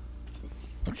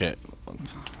 Okay.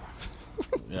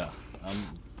 Yeah.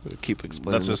 Keep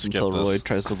explaining Let's this just until skip Roy this.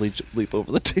 tries to leap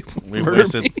over the table. and We murder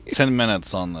wasted me. 10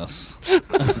 minutes on this.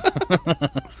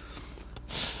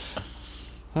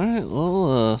 All right,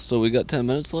 well, so we got 10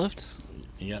 minutes left.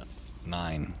 Yeah.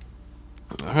 9.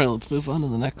 All right, let's move on to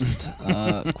the next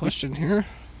question here.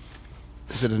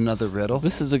 Is it another riddle?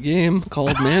 This is a game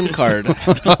called Man Card.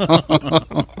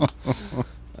 I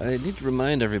need to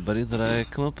remind everybody that I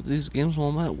come up with these games while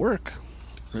I'm at work.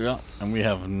 Yeah. And we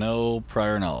have no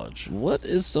prior knowledge. What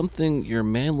is something your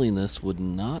manliness would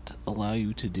not allow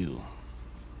you to do?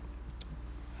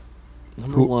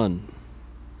 Number Who- 1.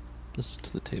 This is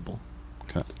to the table.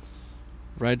 Okay.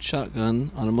 Ride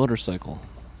shotgun on a motorcycle.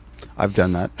 I've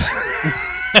done that.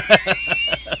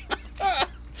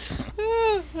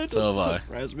 That So have I.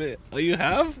 surprise me. Oh, you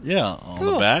have? Yeah. On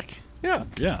Oh. the back. Yeah.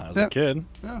 Yeah. As Yeah. a kid.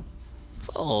 Yeah.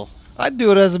 Oh, I'd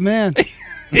do it as a man.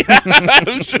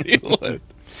 I'm sure you would.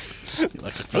 You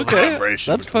like to feel the Okay,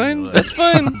 vibration. that's between fine. your That's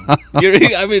legs.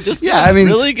 fine. I mean, just Yeah, I mean-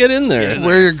 really get in there. Yeah.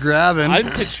 Where you're grabbing.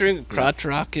 I'm picturing a crotch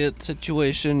rocket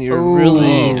situation. You're Ooh.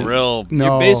 really, Oh, real. no.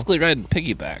 you're basically riding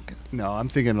piggyback. No, I'm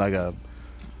thinking like a.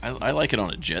 I like it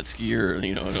on a jet ski or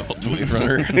an old wave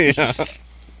runner. Yeah.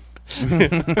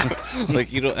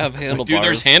 Like you don't have handlebars. Dude,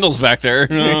 there's handles back there.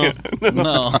 No.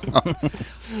 No.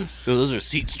 So those are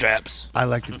seat straps. I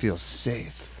like to feel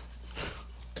safe.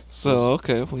 So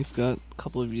okay, we've got a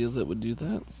couple of you that would do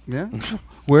that. Yeah.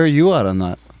 Where are you at on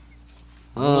that?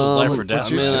 life or death I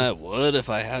mean, shit. I would if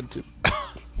I had to.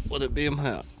 Would it be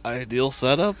my ideal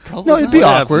setup? Probably. No, it'd not. be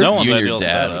Yeah, it's awkward. no one's You and your ideal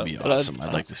dad setup. would be But awesome.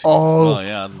 I'd like to see. Oh, Oh,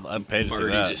 yeah. I'd pay to see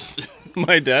Marty that. just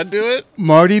My dad do it.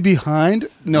 Marty behind?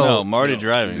 No, Marty No.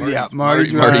 driving. Yeah, Marty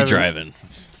driving,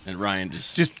 and Ryan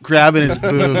just grabbing his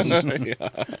boobs.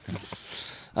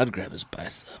 I'd grab his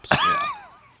biceps.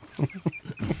 Yeah.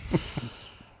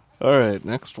 All right,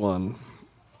 next one.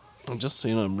 And just so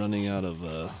you know, I'm running out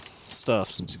of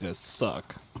stuff since you guys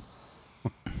suck.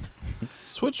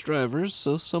 Switch drivers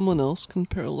so someone else can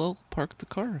parallel park the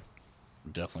car.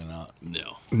 Definitely not.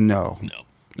 no. No, No.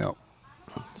 no.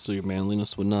 So your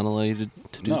manliness would not allow you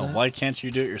to do No, that? why can't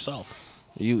you do it yourself?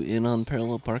 Are you in on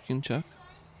parallel parking, Chuck?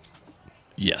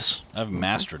 Yes. I've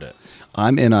mastered it.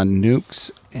 I'm in on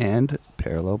nukes and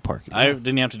parallel parking. I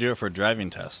didn't have to do it for a driving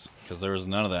test because there was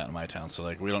none of that in my town. So,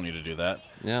 like, we don't need to do that.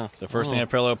 Yeah. The first thing I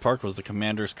parallel parked was the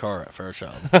commander's car at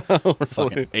Fairchild.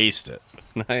 Fucking aced it.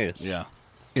 Nice. Yeah.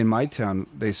 In my town,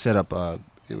 they set up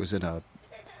it was in a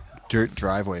dirt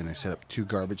driveway, and they set up 2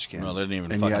 garbage cans. No, they didn't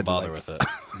even And you fucking had to, bother like, with it.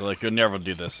 They're like, you'll never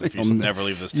do this if you You'll never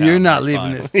leave this town. You're not You're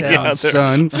leaving fine. this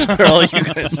town, son. For all you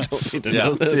guys don't need to Yeah.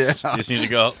 know this. Yeah. You just need to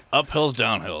go up hills,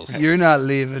 down hills. You're not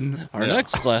leaving. Our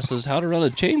next class is how to run a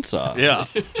chainsaw. Yeah.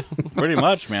 Pretty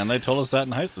much, man. They told us that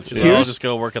in high school. Too. I'll Here's- just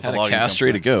go work at the Had to logging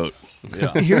castrate a company.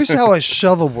 goat. Yeah. Here's how a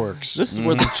shovel works. This is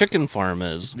where the chicken farm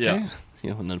is. Yeah. You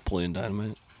know, Napoleon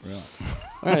Dynamite. Yeah.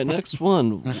 All right, next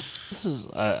one. This is,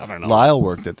 I don't know. Lyle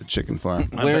worked at the chicken farm.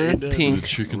 I bet Wear you did. pink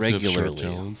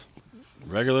regularly.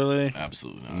 Regularly?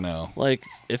 Absolutely not. No. Like,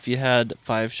 if you had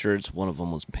 5 shirts, one of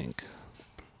them was pink.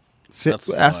 Ask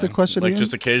the fine. question Like again.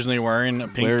 just occasionally wearing a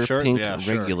pink Wear shirt? pink Yeah,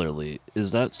 sure. regularly. Is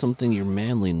that something your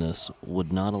manliness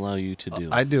would not allow you to do?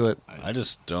 I do it. I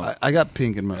just don't. I got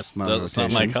pink in my That's rotation.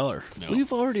 not my color. No.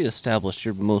 We've already established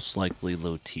you're most likely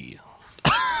low T.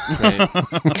 Okay.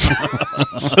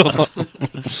 So,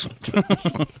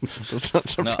 does not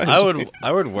No, surprise me.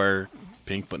 I would wear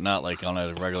pink, but not like on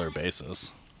a regular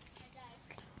basis.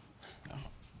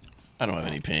 I don't have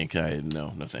any pink.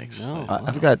 No thanks. No.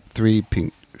 I've got 3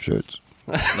 pink shirts.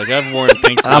 Like I've worn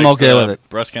pink. For, I'm like, okay the with it.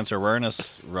 Breast cancer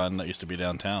awareness run that used to be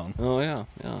downtown. Oh yeah,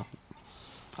 yeah.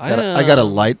 I got a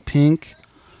light pink,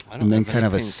 I don't and then have kind any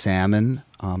of a pink. salmon.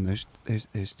 There's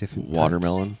different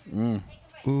Watermelon. Ooh,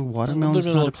 Watermelon's watermelon's a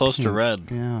not little close to pink. red.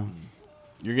 Yeah,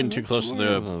 You're getting too close to more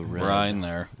of a the red. brine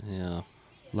there. Yeah.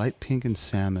 light pink and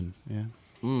salmon. Yeah,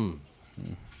 Mm.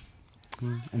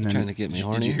 and then Trying to get me Did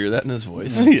horny. you hear that in his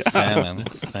voice? Salmon.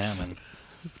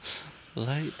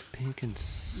 Light pink and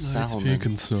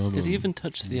salmon. Did he even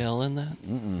touch the L in that?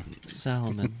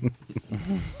 Salmon.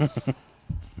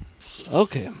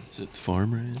 Okay. Is it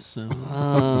farm raised salmon?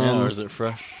 Yeah, or is it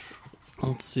fresh?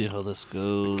 Let's see how this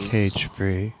goes. cage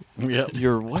free. Yep.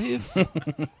 Your wife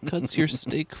cuts your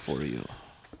steak for you.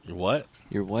 What?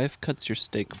 Your wife cuts your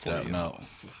steak for you. No.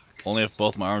 Only if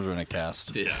both my arms are in a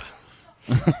cast. Yeah.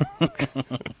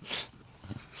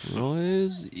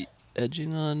 Roy's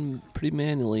edging on pretty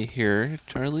manually here.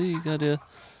 Charlie, you gotta.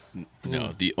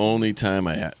 No, the only time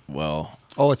I had,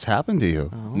 Oh, it's happened to you.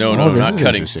 no, Oh, this not is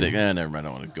cutting interesting. steak. Never mind. I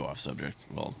don't want to go off subject.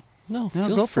 Well, No, Yeah,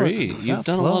 feel go for it. free. Yeah, You've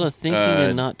done a flow. lot of thinking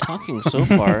and not talking so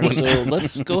far, so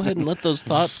let's go ahead and let those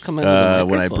thoughts come into the microphone.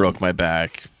 when I broke my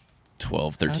back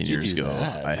 12, 13 How'd you years do ago,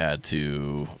 that? I had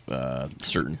to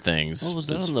certain things What was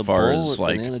that as on the far bowl as at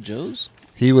like Banana Joe's?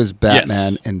 He was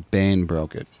Batman, Yes. and Bane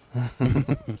broke it.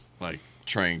 like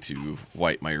trying to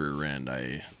wipe my rear end.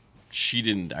 She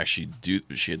didn't actually do.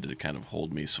 She had to kind of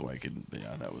hold me so I could.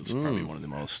 Yeah, that was probably one of the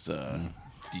most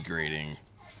degrading.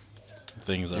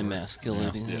 Things ever.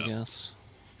 Emasculating, I Yeah. guess.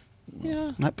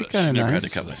 Yeah. That'd be But she kind of never nice. had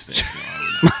to cut my steak.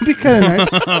 That'd be kind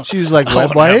of nice. She was like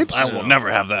wet wipes. I will never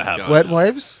have that happen. Wet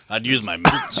wipes. I'd use my Did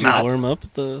you mouth. warm up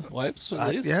the wipes at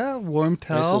least? Yeah, warm Nice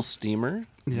little towel. steamer.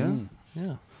 Yeah,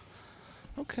 Yeah.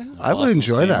 Okay. I would Boston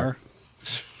enjoy steamer.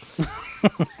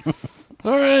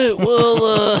 All right.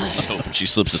 Well, Just hoping she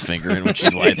slips a finger in when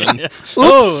she's wiping.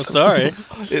 Oh, sorry.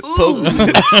 it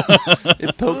poked.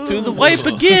 It poked through the wipe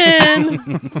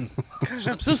again. Gosh,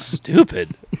 I'm so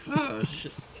stupid. Oh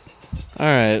shit. All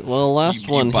right. Well, last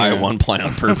You one buy here. one ply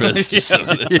on purpose just so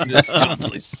that it just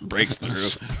constantly breaks through.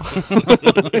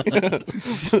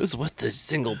 What is with the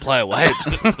single ply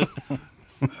wipes?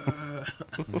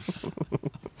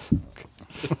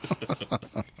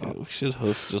 We should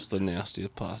host just the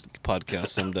nastiest podcast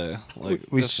someday. Like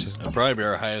we just should. That'd probably be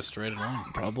our highest rated one.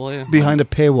 probably Behind a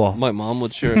paywall. My mom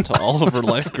would share it to all of her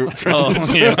life group Oh,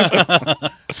 friends. yeah.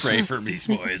 Pray for Beast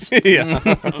Boys.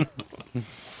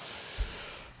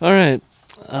 All right.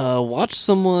 Watch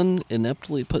someone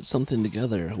ineptly put something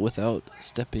together without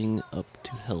stepping up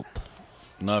to help.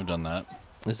 No, I've done that.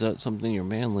 Is that something your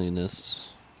manliness?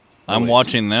 I'm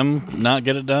watching them not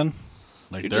get it done.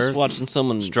 Like You're they're just watching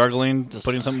someone. struggling, Just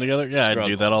putting something together. Yeah, I'd do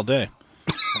struggle. that all day.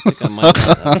 I think I might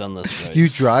not have done this right. You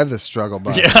drive the struggle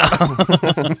bus.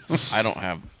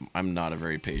 I'm not a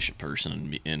very patient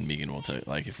person, and Megan will tell you.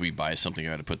 Like, if we buy something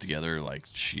I got to put together, like,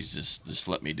 she's just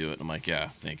let me do it. And I'm like, yeah,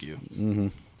 thank you. Mm-hmm.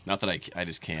 Not that I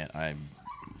just can't. I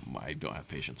don't have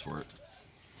patience for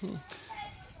it.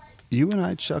 You and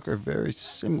I, Chuck, are very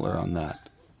similar on that.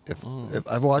 If That's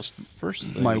I've watched the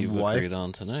first thing my you've wife- agreed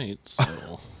on tonight.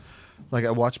 So like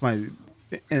I watch my, and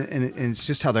it's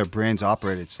just how their brains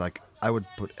operate. It's like I would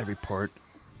put every part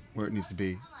where it needs to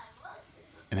be,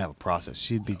 and have a process.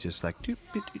 She'd be just like,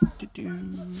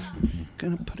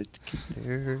 gonna put it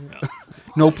together.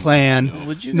 No plan.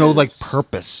 Would you no guys- like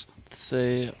purpose.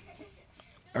 say,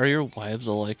 are your wives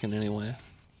alike in any way?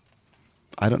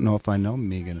 I don't know if I know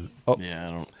Megan. Oh,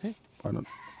 Yeah, I don't.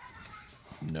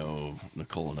 know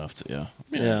Nicole enough to, yeah.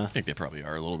 Yeah. I think they probably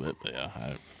are a little bit, but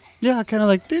yeah. Yeah, kind of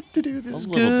like this is little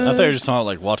bit. good. I thought you were just talking about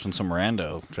like watching some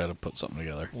rando try to put something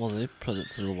together. Well, they put it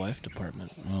through the wife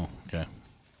department. Oh, okay.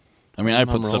 I mean, I I'm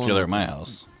put stuff rolling together with at my it.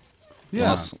 house. Yeah,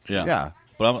 Unless- yeah. yeah.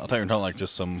 But I thought you were talking like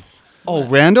just some. Oh,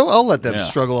 rando! I'll let them Yeah.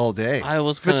 struggle all day. I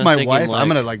was if it's kinda my thinking, wife, I'm like-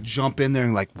 gonna like jump in there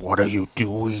and like, what are you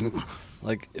doing?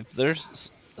 Like, if there's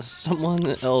someone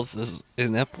else is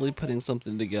ineptly putting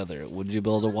something together, would you be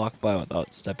able to walk by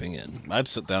without stepping in? I'd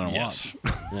sit down and Yes.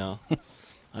 watch. Yeah.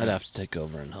 I'd have to take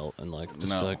over and help and like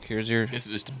just No. be like, here's your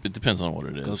It depends on what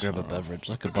it is. go grab a beverage,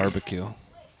 like a barbecue.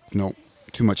 No,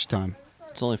 too much time.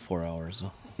 It's only 4 hours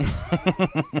though.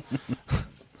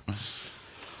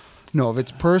 No, if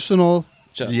it's personal,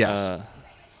 All yes.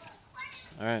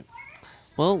 right.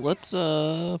 Well, let's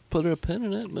put a pin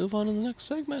in it. Move on to the next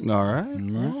segment. All right.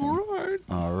 All right.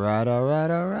 All right. All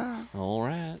right. All right. All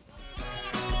right.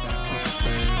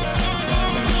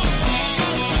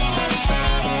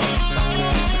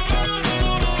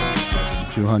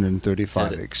 235.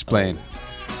 Did it. Explain.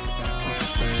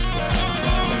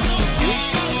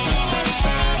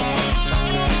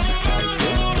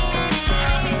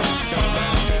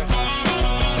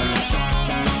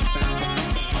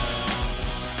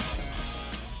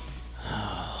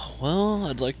 Well,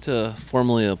 I'd like to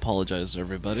formally apologize to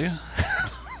everybody.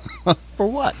 For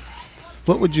what?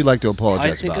 What would you like to I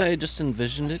apologize think about? I just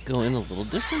envisioned it going a little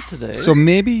different today. So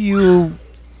maybe you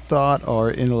thought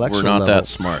our intellectual We're not level that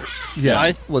smart.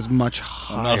 was much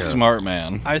I'm not higher. a smart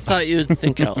man. I thought you'd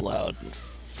think out loud,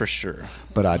 for sure.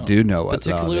 But I do know what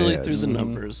love Particularly is. through the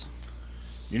numbers.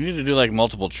 You need to do like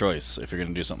multiple choice if you're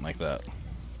going to do something like that.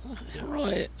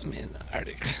 Roy, I mean,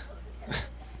 Artie.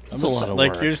 I'm That's a just- lot of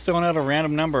like work. you're just throwing out a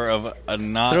random number of a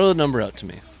not. Throw the number out to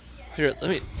me. Here, let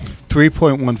me.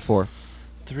 3.14.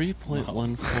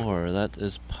 3.14. That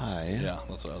is pi. Yeah,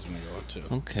 that's what I was going to go with too.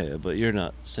 Okay, but you're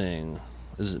not saying.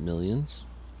 Is it millions?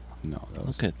 No, that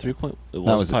was Okay, 3 point. It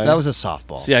that was pi. that was a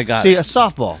softball. See, I got See, it. a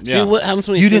softball. Yeah. See what happens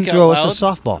when you, You think didn't throw out us a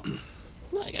loud? softball.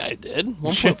 No, yeah, I did.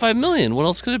 1.5 million. What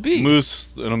else could it be? Moose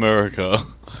in America.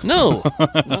 No,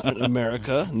 not in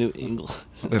America. New England.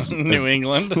 New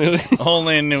England?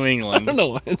 Only in New England. I don't know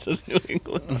why it says New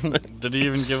England. Did he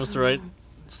even give us the right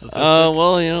statistic?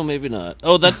 Well, maybe not.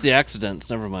 Oh, that's the accidents.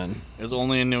 Never mind. Is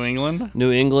only in New England?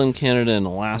 New England, Canada, and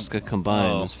Alaska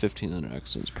combined Oh. is 1,500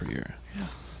 accidents per year.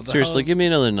 What the Seriously, hell give me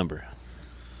another number.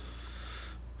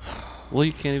 Well,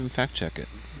 you can't even fact check it.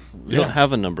 We Yeah. don't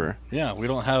have a number. Yeah, we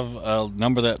don't have a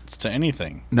number that's to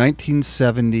anything.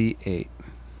 1978.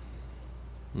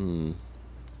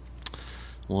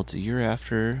 Well, it's a year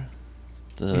after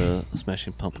the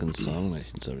Smashing Pumpkins song,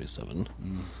 1977.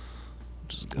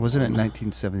 Which is a good Wasn't it one.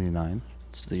 1979?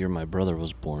 It's the year my brother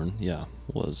was born. Yeah,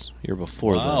 it was. Year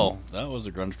before Wow, that was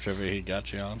the grunge trivia he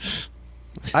got you on.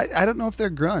 I don't know if they're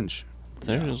grunge.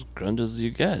 then. They're as grunge as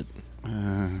you get.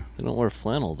 Uh, They don't wear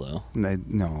flannel, though.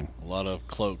 no. A lot of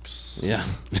cloaks, Yeah.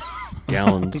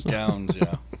 Gowns. gowns,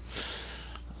 yeah.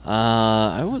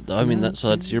 I mean, so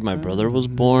that's the year my brother was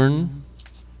born.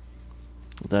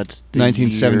 That's the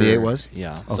 1978 year- was?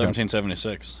 Yeah. Okay.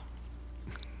 1776.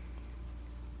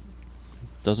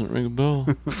 Doesn't ring a bell.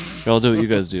 Here, I'll do what you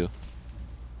guys do.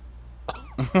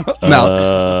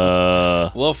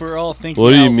 Mount. Well, if we were all thinking What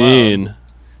do out you loud- mean?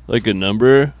 Like a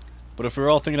number? But if we were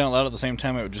all thinking out loud at the same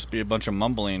time, it would just be a bunch of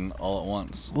mumbling all at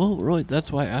once. Well, Roy,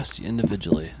 that's why I asked you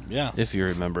individually, Yeah. if you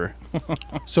remember.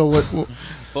 So what?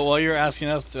 But while you're asking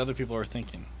us, the other people are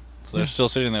thinking. So they're still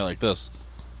sitting there like this.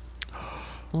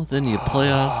 Well, then you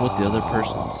play off what the other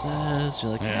person says.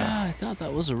 You're like, Yeah. yeah, I thought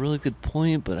that was a really good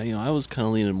point, but I was kind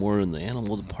of leaning more in the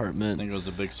animal I department. think it was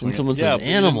a big swing. When someone Yeah, says but you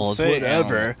didn't animals, say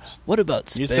whatever. animals. What about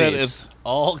space? You said it's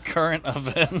all current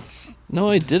events. No,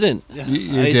 I didn't. Yeah.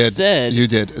 You I did. said you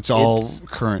did. It's all it's-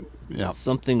 current. Yeah.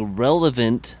 something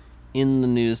relevant in the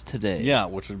news today. Yeah,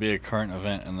 which would be a current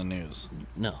event in the news.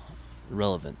 No,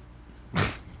 relevant.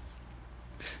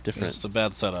 Different. It's a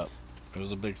bad setup. It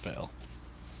was a big fail.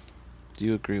 Do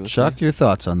you agree with Chuck, me? your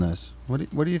thoughts on this? What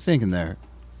are you thinking there?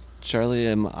 Charlie,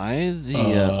 am I the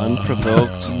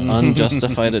unprovoked,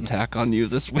 unjustified attack on you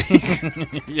this week?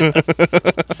 Yes.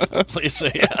 Please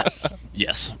say yes.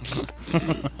 Yes.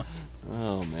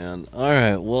 Oh man! All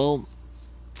right, well,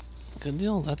 good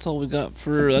deal. That's all we got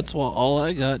for. That's all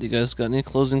I got. You guys got any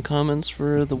closing comments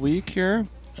for the week here?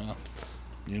 Yeah.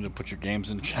 You need to put your games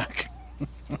in check.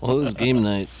 Well, it was game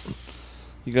night.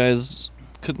 You guys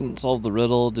couldn't solve the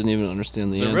riddle. Didn't even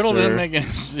understand the The answer. riddle didn't make any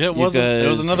sense. It wasn't. It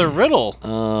was guys- another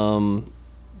riddle.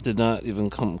 Did not even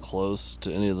come close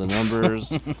to any of the numbers.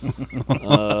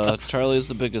 Charlie's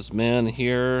the biggest man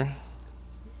here.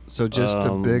 So just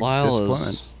a big Lyle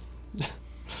disappointment.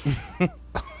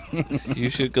 You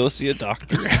should go see a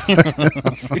doctor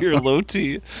for your low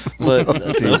T, but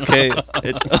that's okay.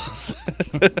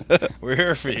 It's We're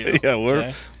here for you. yeah,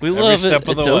 okay? we Every love step it.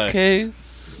 of the It's way. okay.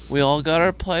 We all got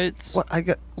our plights. What I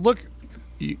got? Look,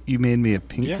 you made me a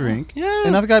pink Yeah. drink. Yeah.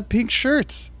 And I've got pink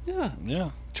shirts. Yeah,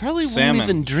 Yeah. Charlie Salmon. won't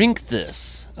even drink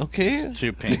this. Okay, It's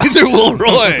too pink. neither will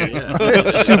Roy.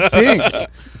 Too pink.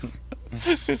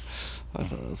 I thought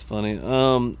that was funny.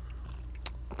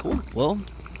 Cool. Well,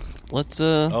 let's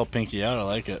Oh, pinky out. I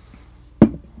like it.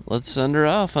 let's send her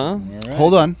off, huh? All right.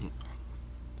 Hold on.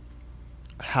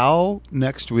 How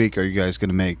next week are you guys going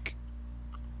to make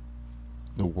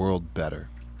the world better?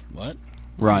 What?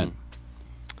 Ryan.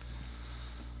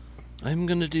 I'm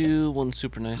gonna do one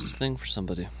super nice thing for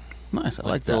somebody. Nice. I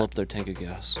like fill that. up their tank of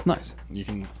gas. Nice. You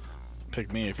can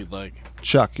pick me if you'd like.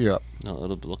 Chuck, you're up. No,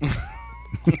 it'll be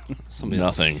somebody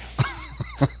else. Nothing.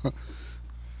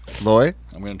 Loy?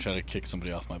 I'm gonna try to kick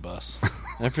somebody off my bus.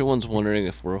 Everyone's wondering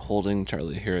if we're holding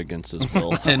Charlie here against his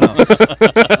will.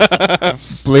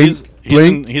 Blink.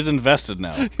 Blink. He's invested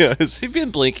now. Yeah, is he been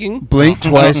blinking? Blink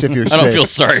twice if you're sick. I don't feel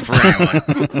sorry for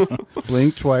anyone.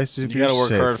 Blink twice if You you're gotta work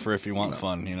sick. hard for if you want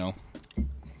fun, you know?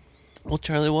 Well,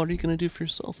 Charlie, what are you gonna do for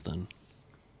yourself then?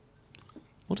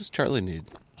 What does Charlie need?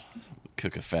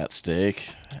 cook a fat steak,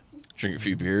 drink a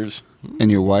few beers.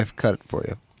 And your wife cut it for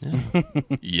you.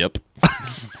 Yep.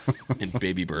 And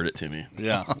baby bird it to me.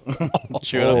 Yeah.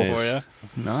 Chew it up for you.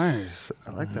 Nice.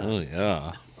 I like that. Oh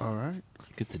yeah. All right.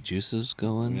 Get the juices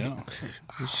going. Yeah.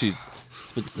 She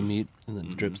spits the meat and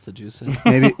then drips the juice in.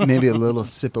 Maybe a little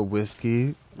sip of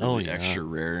whiskey. Oh, Really yeah. extra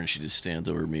rare, and she just stands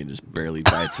over me and just barely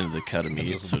bites into the cut of meat,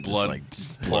 Just so blood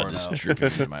blood pouring just out. dripping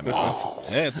into my mouth.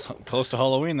 Hey, it's close to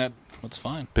Halloween. That's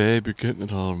fine. Babe, you're getting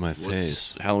it all over my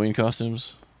face. What's Halloween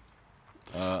costumes?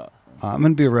 I'm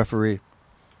gonna be a referee.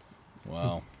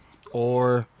 Wow.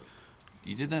 Or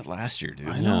You did that last year, dude.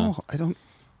 I know I don't.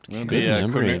 I'm going to Good be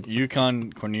memory.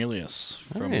 Yukon Cornelius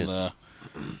from Nice. the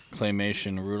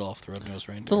claymation Rudolph the Red-Nosed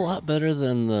Reindeer. It's a lot better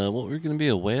than what we're going to be,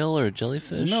 a whale or a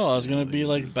jellyfish? No, I was going to be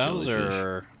like Jellyfish. Bowser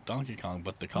or Donkey Kong,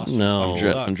 but the costumes No. fucking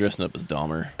I'm sucked. dressing up as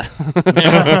Dahmer.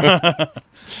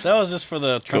 That was just for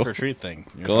the trunk or treat thing.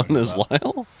 you're Going talking as about.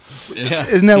 Lyle? Yeah.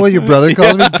 Isn't that what your brother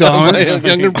calls me, My Dahmer?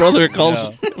 younger brother calls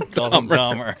Yeah. Calls him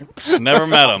Dahmer. Never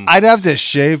met him. I'd have to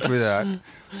shave for that.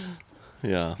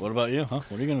 Yeah. What about you, huh?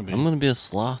 What are you going to be? I'm going to be a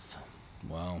sloth.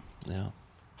 Wow. Yeah.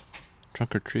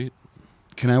 Trunk or treat.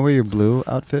 Can I wear your blue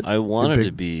outfit? I Your wanted big-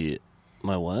 to be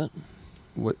my what?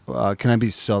 What, can I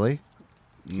be Sully?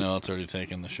 No, it's already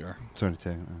taken this year. Sorry to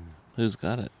take. Who's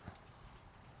got it?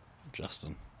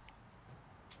 Justin.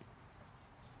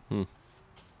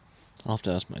 I'll have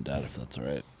to ask my dad if that's all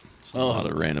right. It's a lot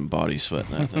of random body sweat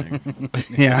in that thing.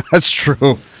 Yeah, that's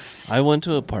true. I went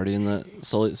to a party in the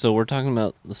Sully. So we're talking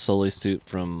about the Sully suit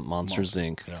from Monsters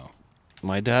Inc. Yeah.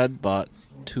 My dad bought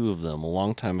 2 of them a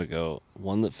long time ago.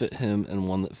 One that fit him and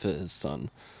one that fit his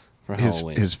son for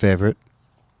Halloween. His favorite.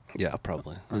 Yeah,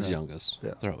 probably his Okay. youngest.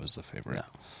 Yeah. They're always the favorite.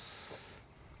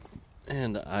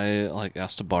 And I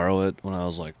asked to borrow it when I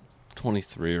was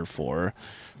 23 or 4.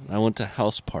 And I went to a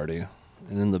house party,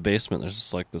 and in the basement there's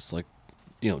just this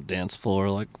dance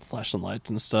floor, flashing lights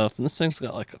and stuff. And this thing's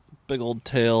got a big old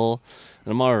tail,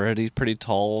 and I'm already pretty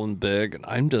tall and big, and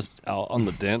I'm just out on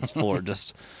the dance floor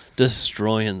just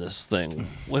destroying this thing.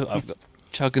 I've got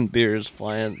chugging beers,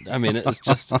 flying. I mean, it's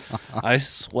just, I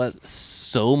sweat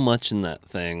so much in that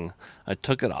thing. I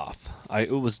took it off.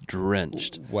 It was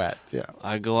drenched. Wet. Yeah.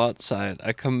 I go outside.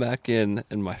 I come back in,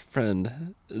 and my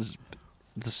friend is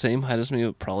the same height as me,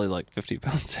 but probably 50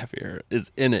 pounds heavier,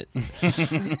 is in it.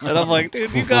 And I'm like,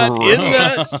 dude, you got in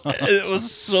that? And it was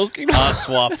soaking Hot hot.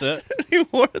 swapped it. He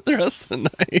wore it the rest of the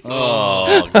night.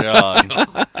 Oh,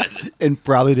 God. And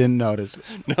probably didn't notice.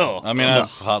 No. I mean, I have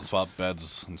hot swap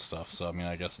beds and stuff, so I mean,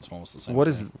 I guess it's almost the same. What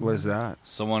is thing. that?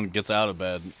 Someone gets out of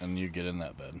bed and you get in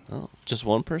that bed. Oh, just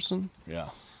one person? Yeah.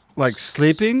 Like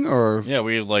sleeping or? Yeah,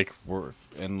 we were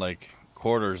in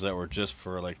quarters that were just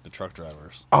for the truck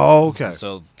drivers. Oh, okay. And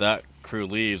so that crew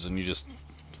leaves and you just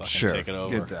fucking Sure. take it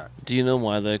over. Get that. Do you know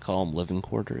why they call them living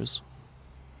quarters?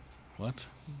 What?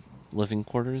 Living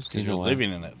quarters? Do Because you know you're why?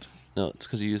 living in it. No, it's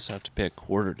because you used to have to pay a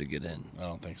quarter to get in. I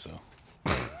don't think so.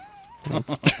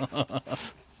 That's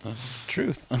the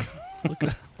truth.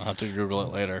 I'll have to Google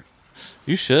it later.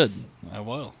 You should. I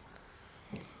will.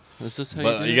 Is this how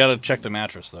But you you got to check the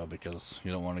mattress, though, because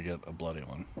you don't want to get a bloody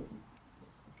one.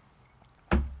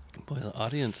 Boy, the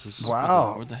audience is...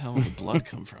 Wow. Where the hell did the blood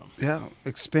come from? Yeah.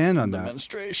 Expand on The that.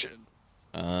 menstruation.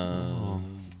 Wow.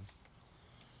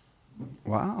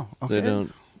 Okay. They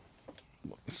don't...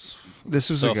 It's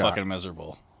This is so a guy. fucking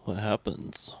miserable. What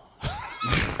happens?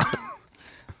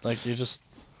 You just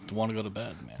want to go to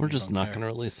bed, man. We're You just don't not care. going to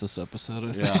release this episode,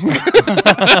 I think.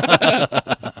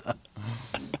 Yeah.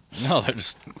 No,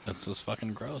 it's just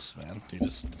fucking gross, man.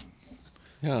 It's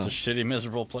Yeah. a shitty,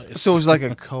 miserable place. So it's like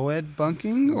a co-ed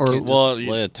bunking, or Can't well, just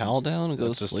you- lay a towel down and go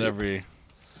it's to just sleep.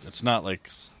 it's not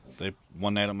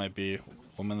one night it might be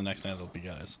women, the next night it'll be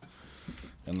guys.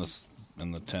 In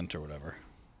the tent or whatever.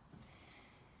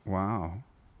 wow.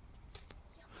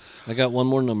 I got one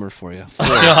more number for you.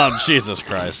 Oh, Jesus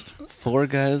Christ. 4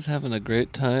 guys having a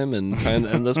great time and trying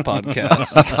to end this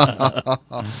podcast.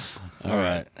 All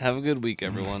right. Have a good week,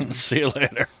 everyone. See you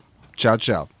later. Ciao,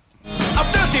 ciao. I'm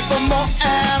thirsty for more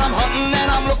and I'm hunting and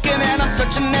I'm looking and I'm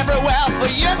searching everywhere for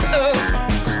you.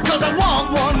 Cause I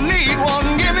want one, need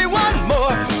one, give me one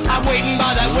more. I'm waiting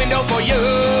by that window for you.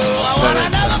 I want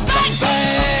another bang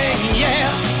bang, yeah.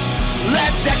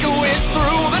 Let's echo it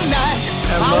through the night.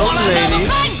 I want another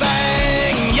bang